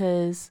do,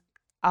 because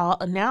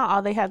now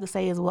all they have to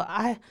say is,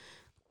 well,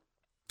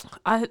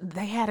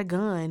 they had a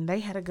gun. They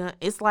had a gun.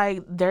 It's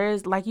like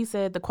there's, like you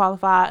said, the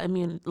qualified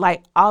immunity.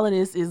 Like all of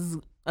this is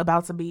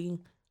about to be.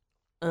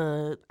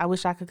 I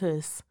wish I could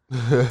cuss.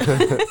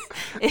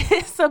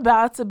 It's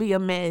about to be a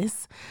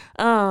mess.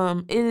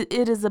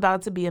 It is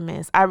about to be a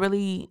mess. I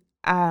really,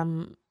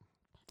 I'm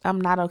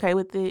not okay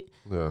with it.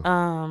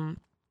 Yeah.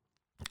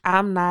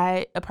 I'm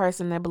not a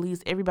person that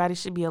believes everybody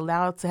should be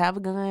allowed to have a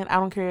gun. I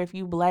don't care if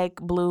you black,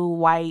 blue,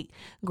 white,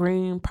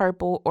 green,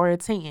 purple, or a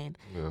tan.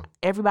 Yeah.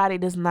 Everybody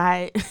does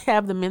not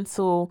have the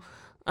mental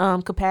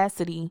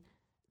capacity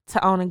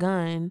to own a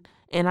gun.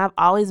 And I've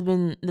always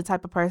been the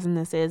type of person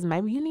that says,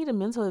 maybe you need a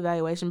mental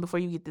evaluation before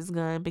you get this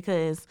gun,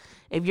 because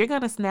if you're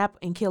going to snap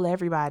and kill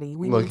everybody,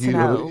 we need to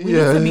know. We need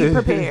to be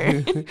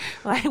prepared.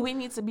 Like, we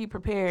need to be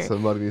prepared.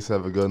 Somebody needs to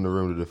have a gun in the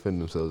room to defend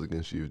themselves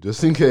against you,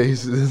 just in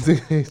case.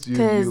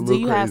 Because do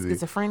you have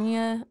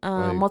schizophrenia,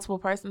 multiple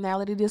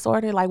personality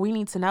disorder? Like, we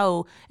need to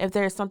know if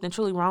there's something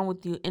truly wrong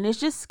with you. And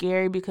it's just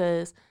scary,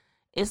 because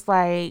it's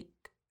like,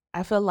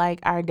 I feel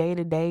like our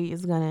day-to-day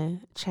is going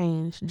to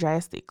change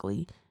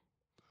drastically.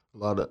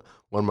 One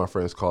of my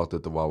friends called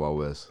it the Wild Wild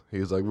West. He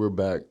was like, "We're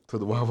back to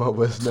the Wild Wild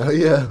West now."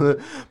 Yeah,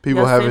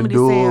 people having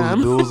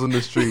duels in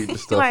the street and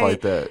stuff like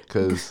that.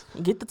 Cause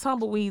get the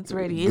tumbleweeds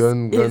ready.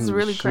 It's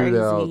really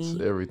shootouts,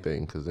 crazy.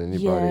 Everything. Cause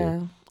anybody. Yeah,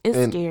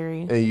 it's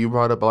scary. And you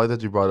brought up. I like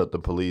that you brought up the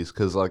police.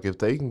 Cause like if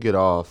they can get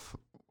off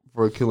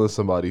for killing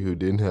somebody who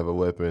didn't have a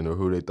weapon or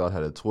who they thought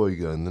had a toy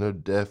gun, then they're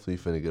definitely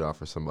finna get off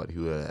for somebody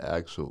who had an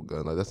actual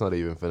gun. Like that's not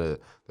even finna.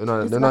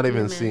 They're not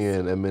even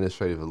seeing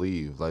administrative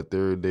leave. Like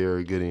they're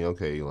getting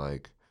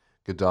like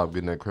good job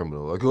getting that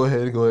criminal. Like go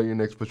ahead your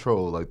next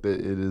patrol. Like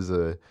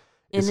that.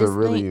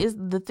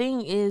 The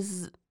thing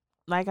is,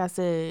 like I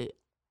said,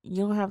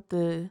 you don't have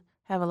to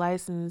have a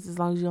license as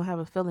long as you don't have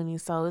a felony.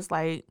 So it's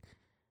like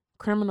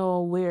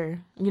criminal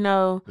aware.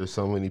 There's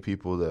so many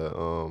people that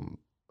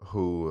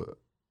who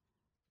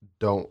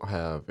don't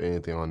have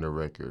anything on their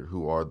record,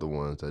 who are the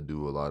ones that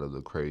do a lot of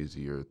the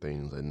crazier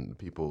things, and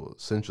people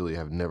essentially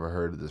have never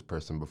heard of this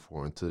person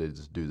before until they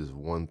just do this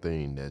one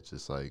thing that's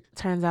just like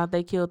turns out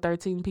they killed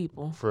 13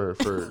 people for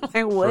like,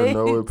 for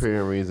no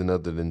apparent reason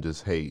other than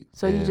just hate.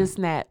 So you just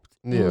snapped.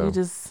 Yeah,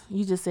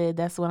 you just said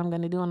that's what I'm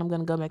gonna do, and I'm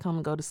gonna go back home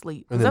and go to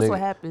sleep. That's what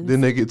happens. Then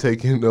they get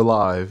taken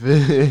alive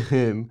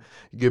and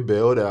get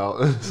bailed out.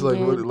 It's like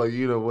what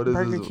is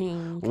Burger this?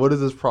 King. What is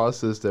this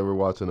process that we're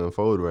watching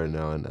unfold right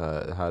now, and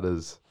how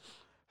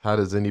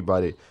does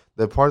anybody?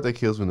 The part that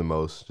kills me the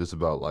most, just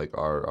about like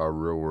our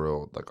real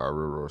world, like our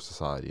real world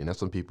society, and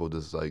that's when people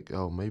just like,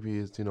 oh, maybe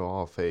it's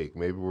all fake.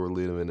 Maybe we're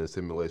living in a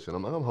simulation.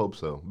 I hope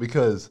so,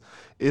 because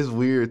it's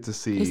weird to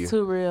see. It's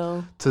too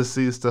real to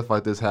see stuff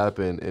like this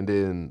happen, and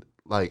then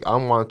like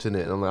I'm watching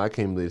it, and I'm like, I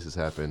can't believe this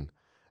happened.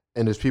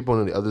 And there's people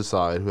on the other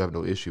side who have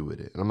no issue with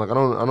it, and I'm like, I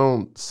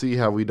don't see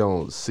how we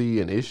don't see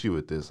an issue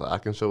with this. Like, I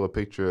can show a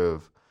picture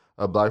of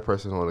a black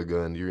person on a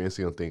gun, you're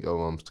instantly gonna think,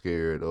 oh, I'm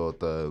scared, or a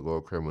thug, or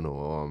a criminal,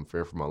 or I'm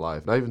fearing for my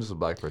life. Not even just a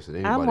black person.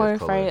 Anybody I'm more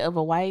afraid of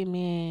a white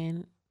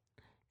man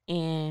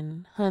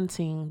in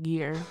hunting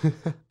gear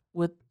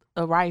with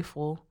a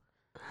rifle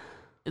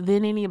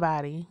than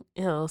anybody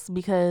else,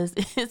 because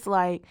it's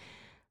like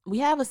we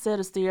have a set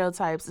of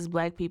stereotypes as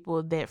black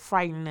people that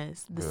frighten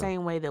us the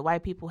same way that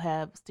white people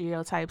have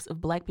stereotypes of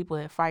black people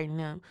that frighten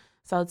them.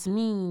 So to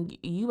me,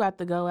 you about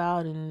to go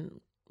out and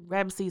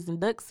rabbit season,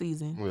 duck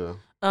season. Yeah.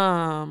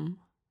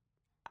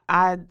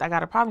 I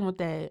got a problem with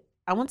that.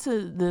 I went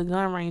to the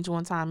gun range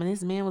one time, and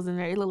this man was in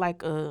there. It looked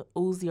like a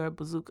Uzi or a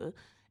bazooka,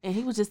 and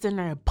he was just in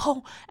there and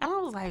boom. And I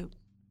was like,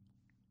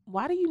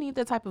 "Why do you need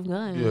that type of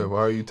gun?" Yeah, why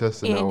are you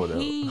testing out with that?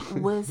 And he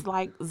was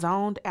like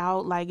zoned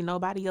out, like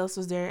nobody else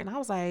was there. And I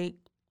was like,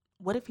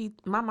 "What if he?"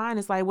 My mind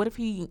is like, "What if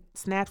he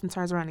snaps and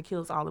turns around and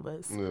kills all of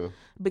us?" Yeah.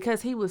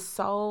 Because he was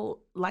so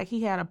like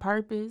he had a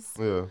purpose.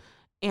 Yeah.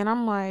 And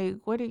I'm like,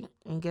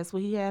 and guess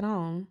what he had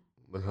on?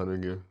 Like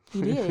 100 gear.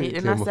 He did,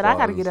 and I said I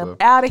gotta get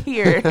up out of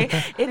here.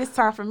 It is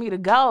time for me to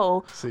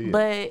go.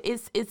 But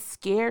it's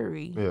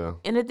scary. Yeah.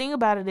 And the thing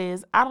about it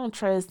is, I don't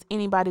trust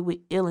anybody with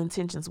ill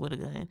intentions with a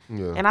gun.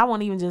 Yeah. And I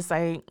won't even just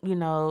say,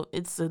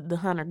 it's the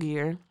hunter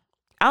gear.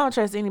 I don't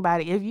trust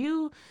anybody. If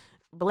you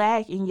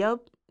black and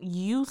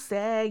you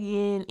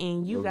sagging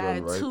and you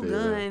got right two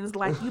guns,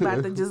 like you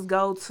about to just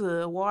go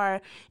to war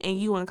and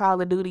you in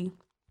Call of Duty,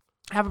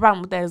 I have a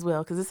problem with that as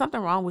well, because there's something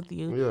wrong with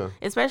you. Yeah.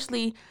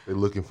 Especially... They're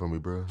looking for me,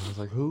 bro. I was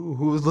like, who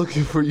was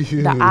looking for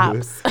you? The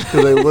ops.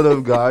 Because they would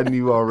have gotten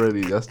you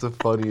already. That's the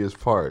funniest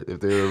part.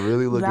 If they were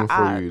really looking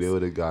for you, they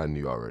would have gotten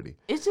you already.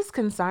 It's just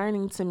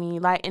concerning to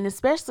me. And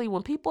especially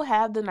when people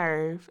have the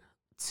nerve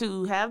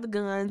to have the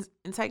guns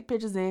and take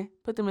pictures and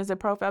put them as their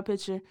profile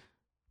picture.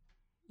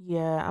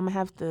 Yeah, I'm going to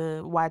have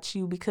to watch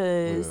you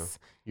because...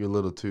 Yeah. You're a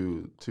little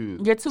too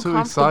you're too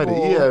excited.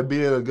 Yeah,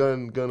 being a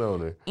gun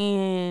owner.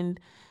 And...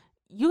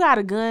 you got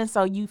a gun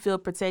so you feel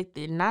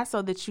protected, not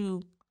so that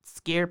you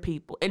scare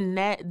people. And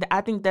I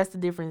think that's the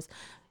difference.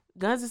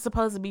 Guns are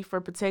supposed to be for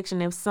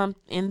protection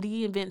in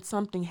the event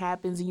something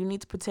happens and you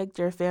need to protect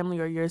your family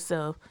or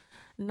yourself.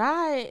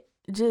 Not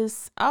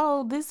just,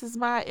 this is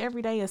my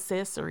everyday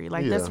accessory.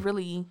 That's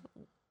really...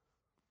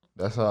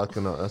 That's how I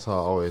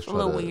always try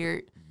to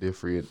weird.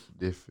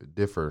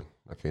 differ.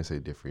 I can't say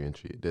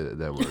differentiate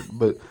that word.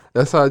 But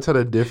that's how I try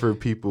to differ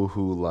people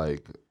who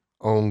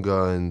own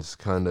guns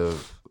kind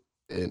of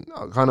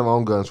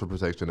own guns for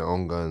protection and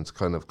own guns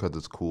kind of because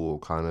it's cool,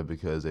 kind of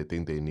because they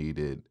think they need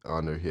it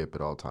on their hip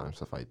at all times,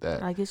 stuff like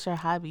that. It's your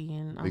hobby,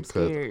 and I'm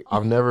scared.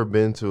 I've never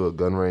been to a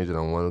gun range and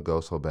I want to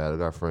go so bad. I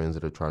got friends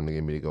that are trying to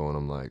get me to go, and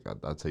I'm like,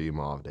 I'll tell you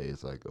my off day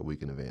is a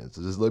week in advance.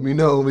 So just let me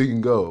know and we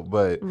can go.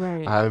 But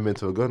right. I haven't been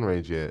to a gun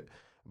range yet.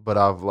 But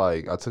I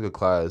took a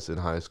class in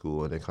high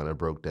school and it kind of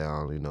broke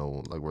down,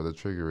 where the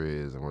trigger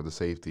is and where the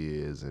safety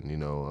is and,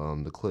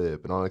 the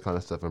clip and all that kind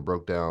of stuff, and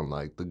broke down,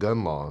 the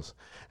gun laws.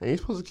 And you're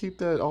supposed to keep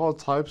that all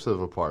types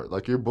of apart.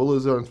 Your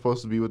bullets aren't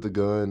supposed to be with the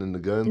gun and the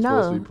gun's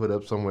supposed to be put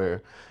up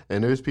somewhere.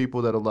 And there's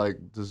people that are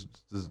just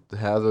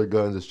have their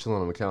guns just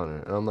chilling on the counter.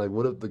 And I'm like,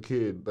 what if the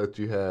kid that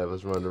you have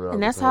is running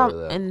around?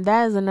 And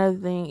that is another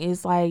thing.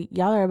 It's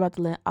y'all are about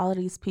to let all of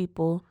these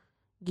people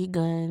get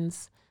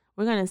guns.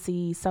 We're going to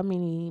see so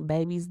many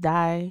babies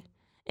die.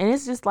 And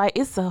it's just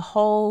it's a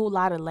whole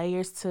lot of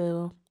layers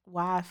to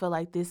why I feel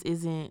like this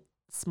isn't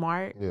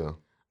smart. Yeah.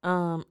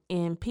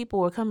 And people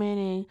were coming in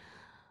and,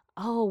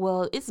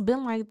 it's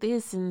been like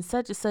this in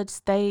such and such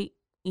state.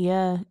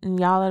 Yeah. And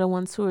y'all are the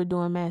ones who are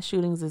doing mass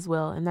shootings as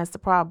well. And that's the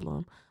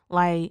problem.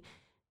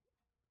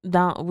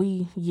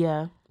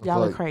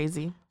 Y'all are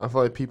crazy. I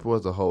feel like people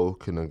as a whole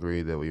can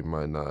agree that we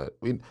might not.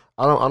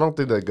 I don't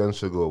think that guns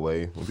should go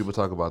away. When people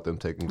talk about them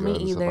taking guns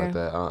and stuff like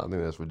that, I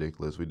think that's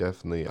ridiculous. We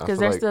definitely, because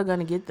they're still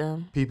gonna get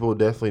them. People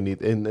definitely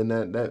need, and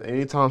that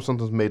anytime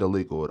something's made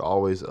illegal, it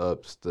always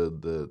ups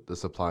the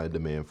supply and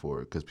demand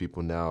for it, because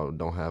people now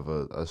don't have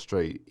a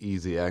straight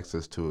easy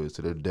access to it,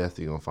 so they're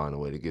definitely gonna find a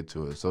way to get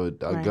to it. So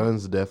right.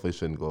 Guns definitely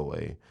shouldn't go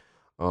away.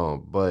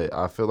 But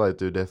I feel like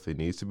there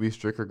definitely needs to be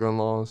stricter gun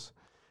laws.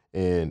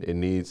 And it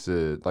needs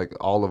to,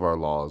 all of our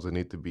laws, they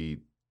need to be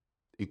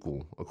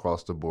equal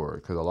across the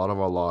board, because a lot of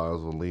our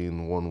laws will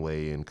lean one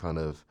way and kind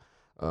of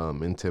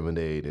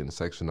intimidate and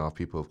section off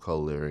people of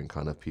color and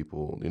kind of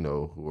people,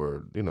 who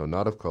are,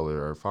 not of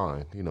color are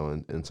fine,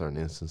 in certain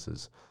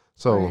instances.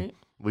 So right.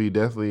 We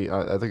definitely,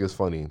 I think it's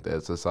funny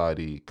that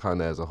society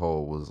kind of as a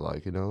whole was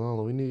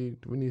we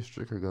need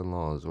stricter gun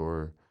laws,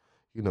 or,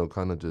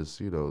 kind of just,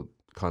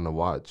 kind of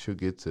watch who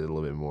gets it a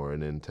little bit more,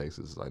 and then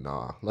Texas is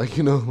nah,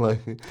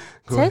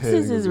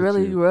 Texas has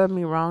really rubbed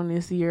me wrong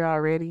this year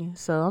already.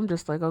 So I'm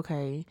just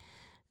okay,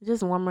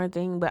 just one more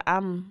thing. But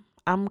I'm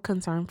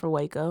concerned for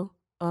Waco,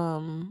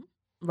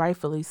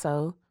 rightfully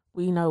so.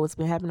 We know what's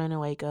been happening in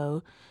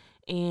Waco,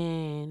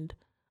 and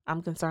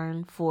I'm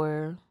concerned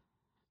for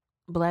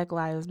Black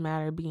Lives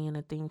Matter being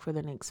a thing for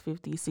the next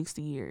 50,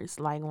 60 years,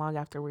 long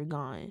after we're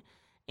gone.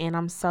 And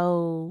I'm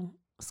so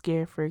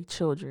scared for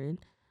children,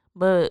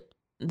 but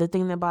the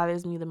thing that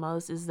bothers me the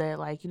most is that,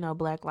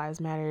 Black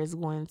Lives Matter is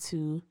going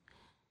to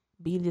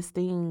be this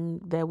thing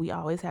that we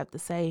always have to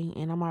say,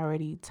 and I'm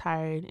already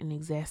tired and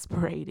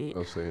exasperated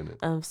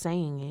of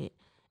saying it.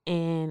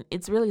 And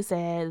it's really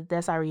sad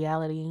that's our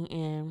reality,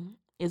 and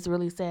it's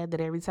really sad that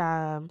every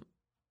time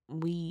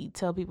we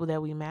tell people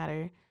that we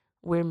matter,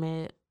 we're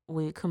met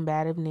with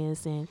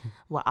combativeness and,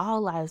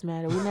 all lives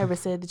matter. We never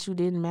said that you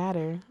didn't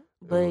matter,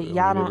 but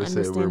y'all don't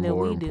understand that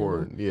we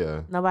important. Do.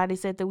 Yeah. Nobody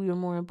said that we were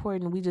more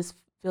important. We just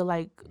feel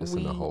like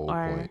we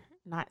are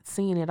not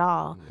seeing it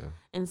all. Yeah.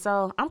 And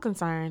so I'm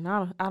concerned.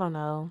 I don't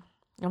know.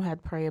 I'm going to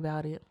have to pray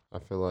about it. I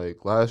feel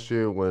like last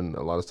year when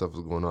a lot of stuff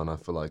was going on, I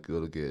feel like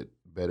it'll get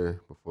better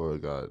before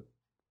it got...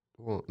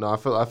 Well, no, I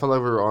feel like we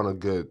were on a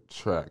good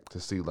track to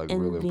see real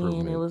improvement.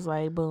 And then it was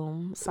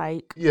boom,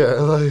 psych. Yeah,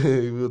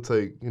 we'll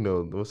take,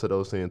 what's that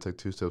old saying, take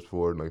 2 steps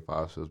forward and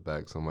 5 steps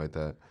back, something like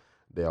that.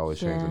 They always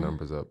change the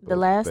numbers up. The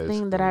last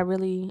thing that I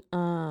really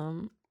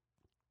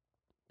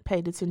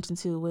paid attention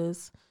to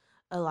was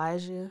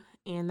Elijah,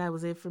 and that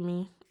was it for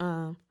me.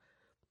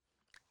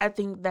 I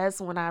think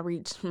that's when I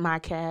reached my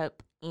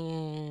cap,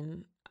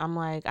 and I'm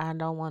like, I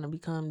don't want to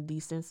become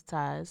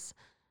desensitized,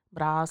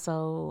 but I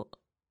also,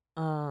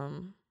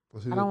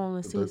 Was he I don't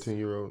want to the see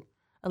 13-year-old?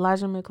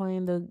 Elijah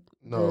McClain.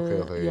 No,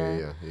 okay,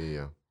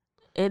 yeah.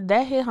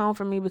 That hit home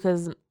for me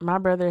because my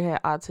brother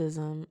had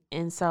autism,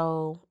 and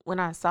so when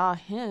I saw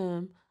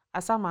him, I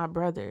saw my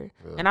brother,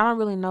 and I don't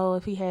really know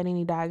if he had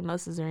any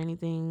diagnosis or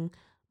anything,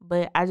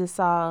 but I just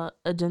saw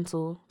a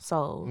gentle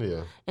soul,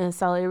 and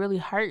so it really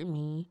hurt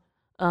me.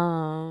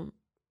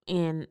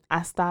 And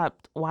I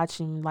stopped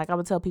watching. Like I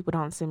would tell people,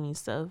 don't send me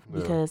stuff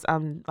because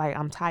I'm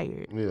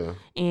tired. Yeah,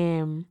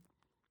 and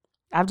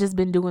I've just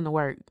been doing the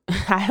work.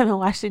 I haven't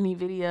watched any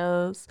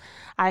videos.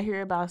 I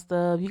hear about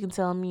stuff. You can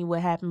tell me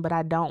what happened, but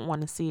I don't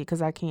want to see it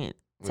because I can't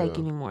take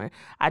anymore.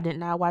 I did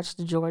not watch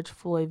the George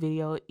Floyd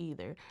video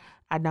either.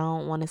 I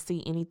don't want to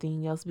see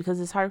anything else because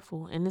it's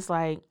hurtful. And it's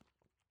like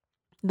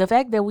the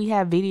fact that we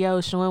have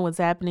videos showing what's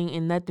happening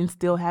and nothing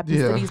still happens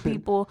to these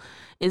people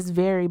is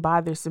very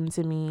bothersome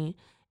to me.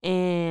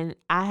 And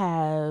I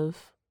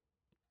have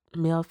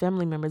male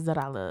family members that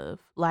I love.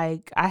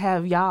 Like I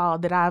have y'all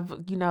that I've,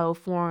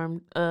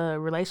 formed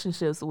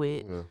relationships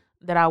with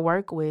that I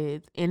work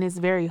with, and it's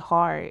very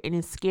hard and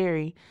it's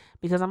scary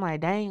because I'm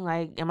like, dang,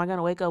 like, am I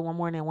gonna wake up one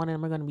morning and one of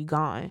them are gonna be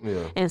gone?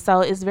 And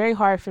so it's very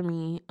hard for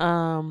me.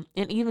 And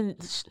even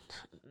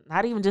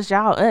not even just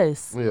y'all,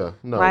 us. Am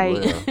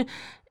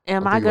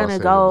I gonna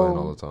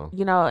go?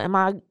 Am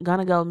I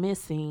gonna go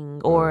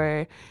missing,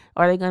 or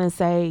are they gonna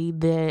say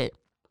that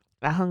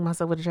I hung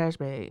myself with a trash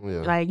bag?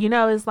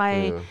 It's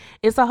like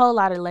it's a whole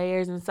lot of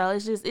layers, and so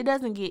it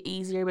doesn't get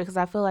easier because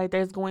I feel like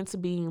there's going to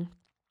be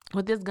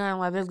with this gun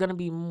law, there's going to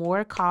be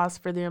more cause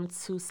for them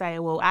to say,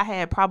 well, I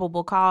had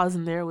probable cause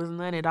and there was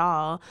none at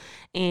all,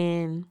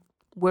 and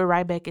we're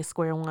right back at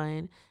square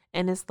one.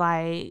 And it's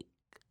like,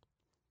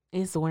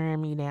 it's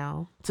wearing me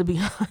down, to be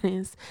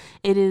honest.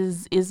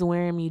 It's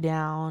wearing me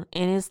down,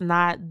 and it's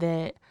not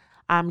that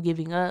I'm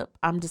giving up.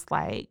 I'm just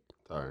like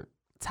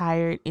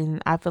tired,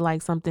 and I feel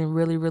like something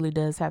really, really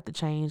does have to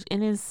change,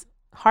 and it's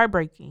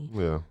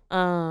heartbreaking.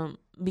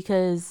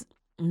 Because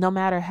no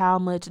matter how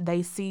much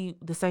they see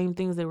the same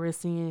things that we're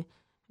seeing,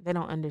 they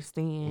don't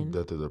understand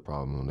that there's a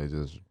problem. They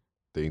just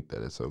think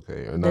that it's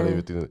okay, or not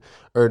even think,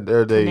 or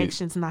they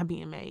connections not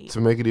being made.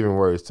 To make it even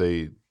worse,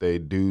 they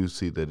do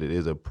see that it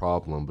is a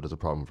problem, but it's a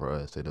problem for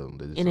us. They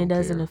just and it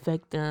doesn't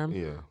affect them.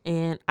 Yeah,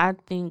 and I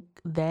think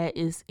that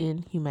is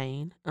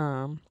inhumane.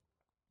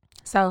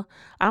 So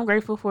I'm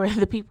grateful for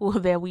the people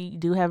that we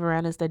do have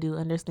around us that do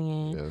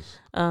understand.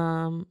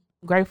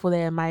 Grateful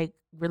that Mike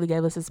really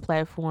gave us this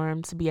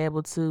platform to be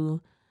able to,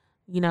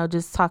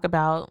 just talk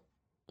about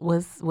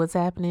what's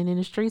happening in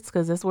the streets,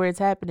 because that's where it's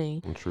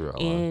happening.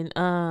 And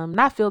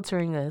not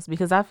filtering us,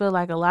 because I feel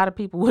like a lot of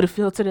people would have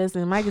filtered us,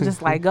 and Mike is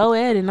just like, go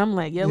ahead, and I'm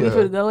like, we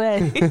could go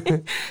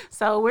ahead.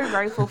 So we're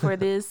grateful for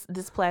this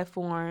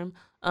platform,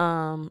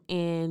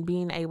 and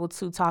being able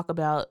to talk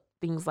about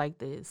things like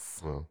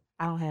this.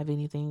 I don't have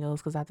anything else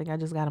because I think I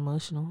just got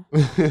emotional.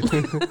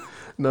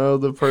 No,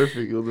 it was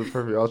perfect. I was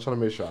trying to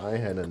make sure I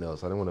ain't had nothing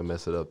else. I didn't want to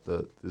mess it up.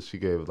 She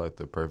gave like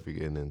the perfect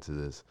ending to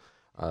this.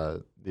 I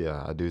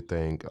do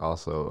think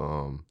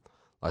also,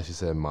 like she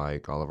said,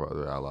 Mike, all of our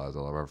other allies,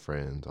 all of our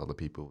friends, all the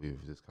people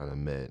we've just kind of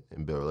met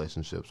and built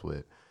relationships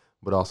with,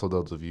 but also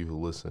those of you who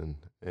listen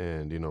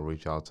and,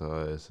 reach out to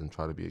us and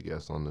try to be a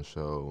guest on the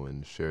show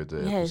and share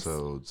the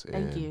episodes.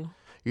 Thank you.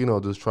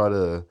 Just try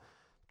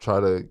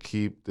to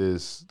keep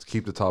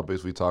the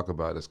topics we talk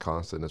about as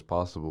constant as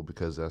possible,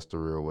 because that's the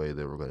real way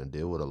that we're going to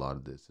deal with a lot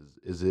of this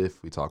is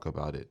if we talk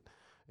about it.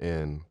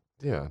 And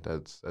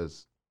that's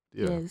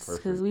yes,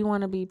 because we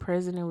want to be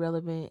present and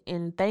relevant.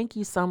 And thank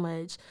you so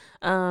much.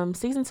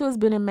 Season 2 has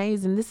been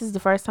amazing. This is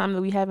the first time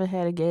that we haven't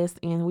had a guest,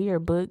 and we are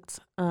booked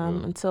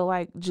until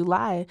like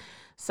July.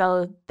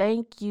 So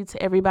thank you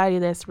to everybody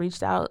that's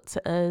reached out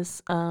to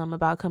us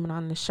about coming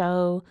on the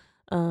show.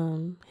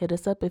 Hit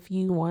us up if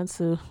you want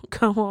to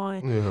come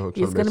on.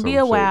 It's gonna be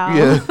a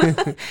while.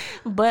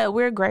 But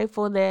we're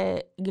grateful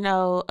that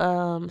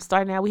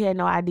starting out we had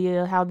no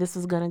idea how this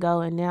was gonna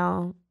go, and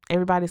now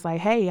everybody's like,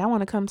 hey, I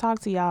want to come talk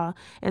to y'all.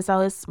 And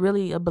so it's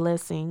really a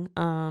blessing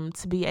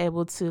to be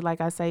able to,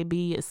 like I say,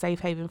 be a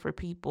safe haven for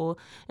people,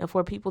 and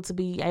for people to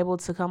be able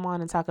to come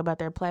on and talk about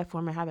their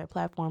platform and how their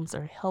platforms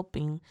are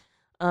helping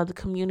the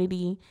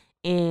community,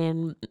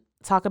 and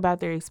talk about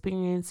their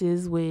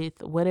experiences with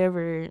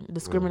whatever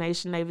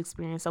discrimination they've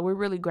experienced. So we're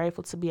really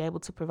grateful to be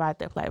able to provide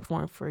that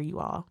platform for you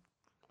all.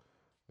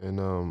 And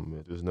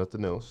if there's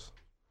nothing else,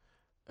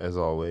 as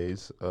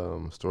always,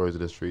 Stories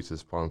of the Streets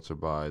is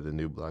sponsored by the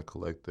New Black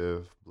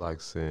Collective,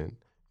 Black Scent,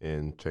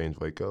 and Change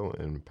Waco,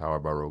 and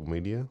powered by Rogue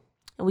Media.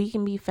 We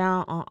can be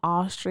found on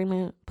all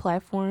streaming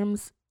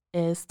platforms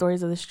as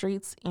Stories of the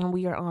Streets, and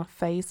we are on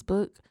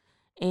Facebook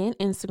and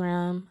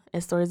Instagram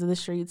at Stories of the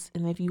Streets.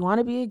 And if you want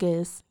to be a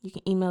guest, you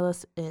can email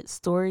us at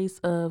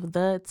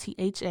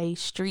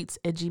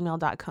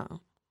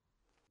storiesofthethastreets@gmail.com.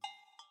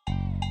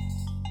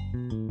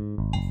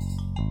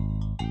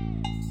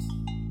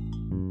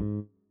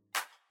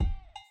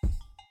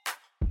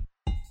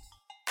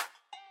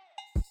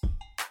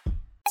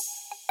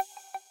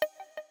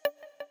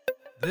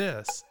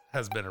 This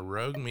has been a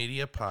Rogue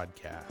Media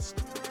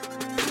podcast.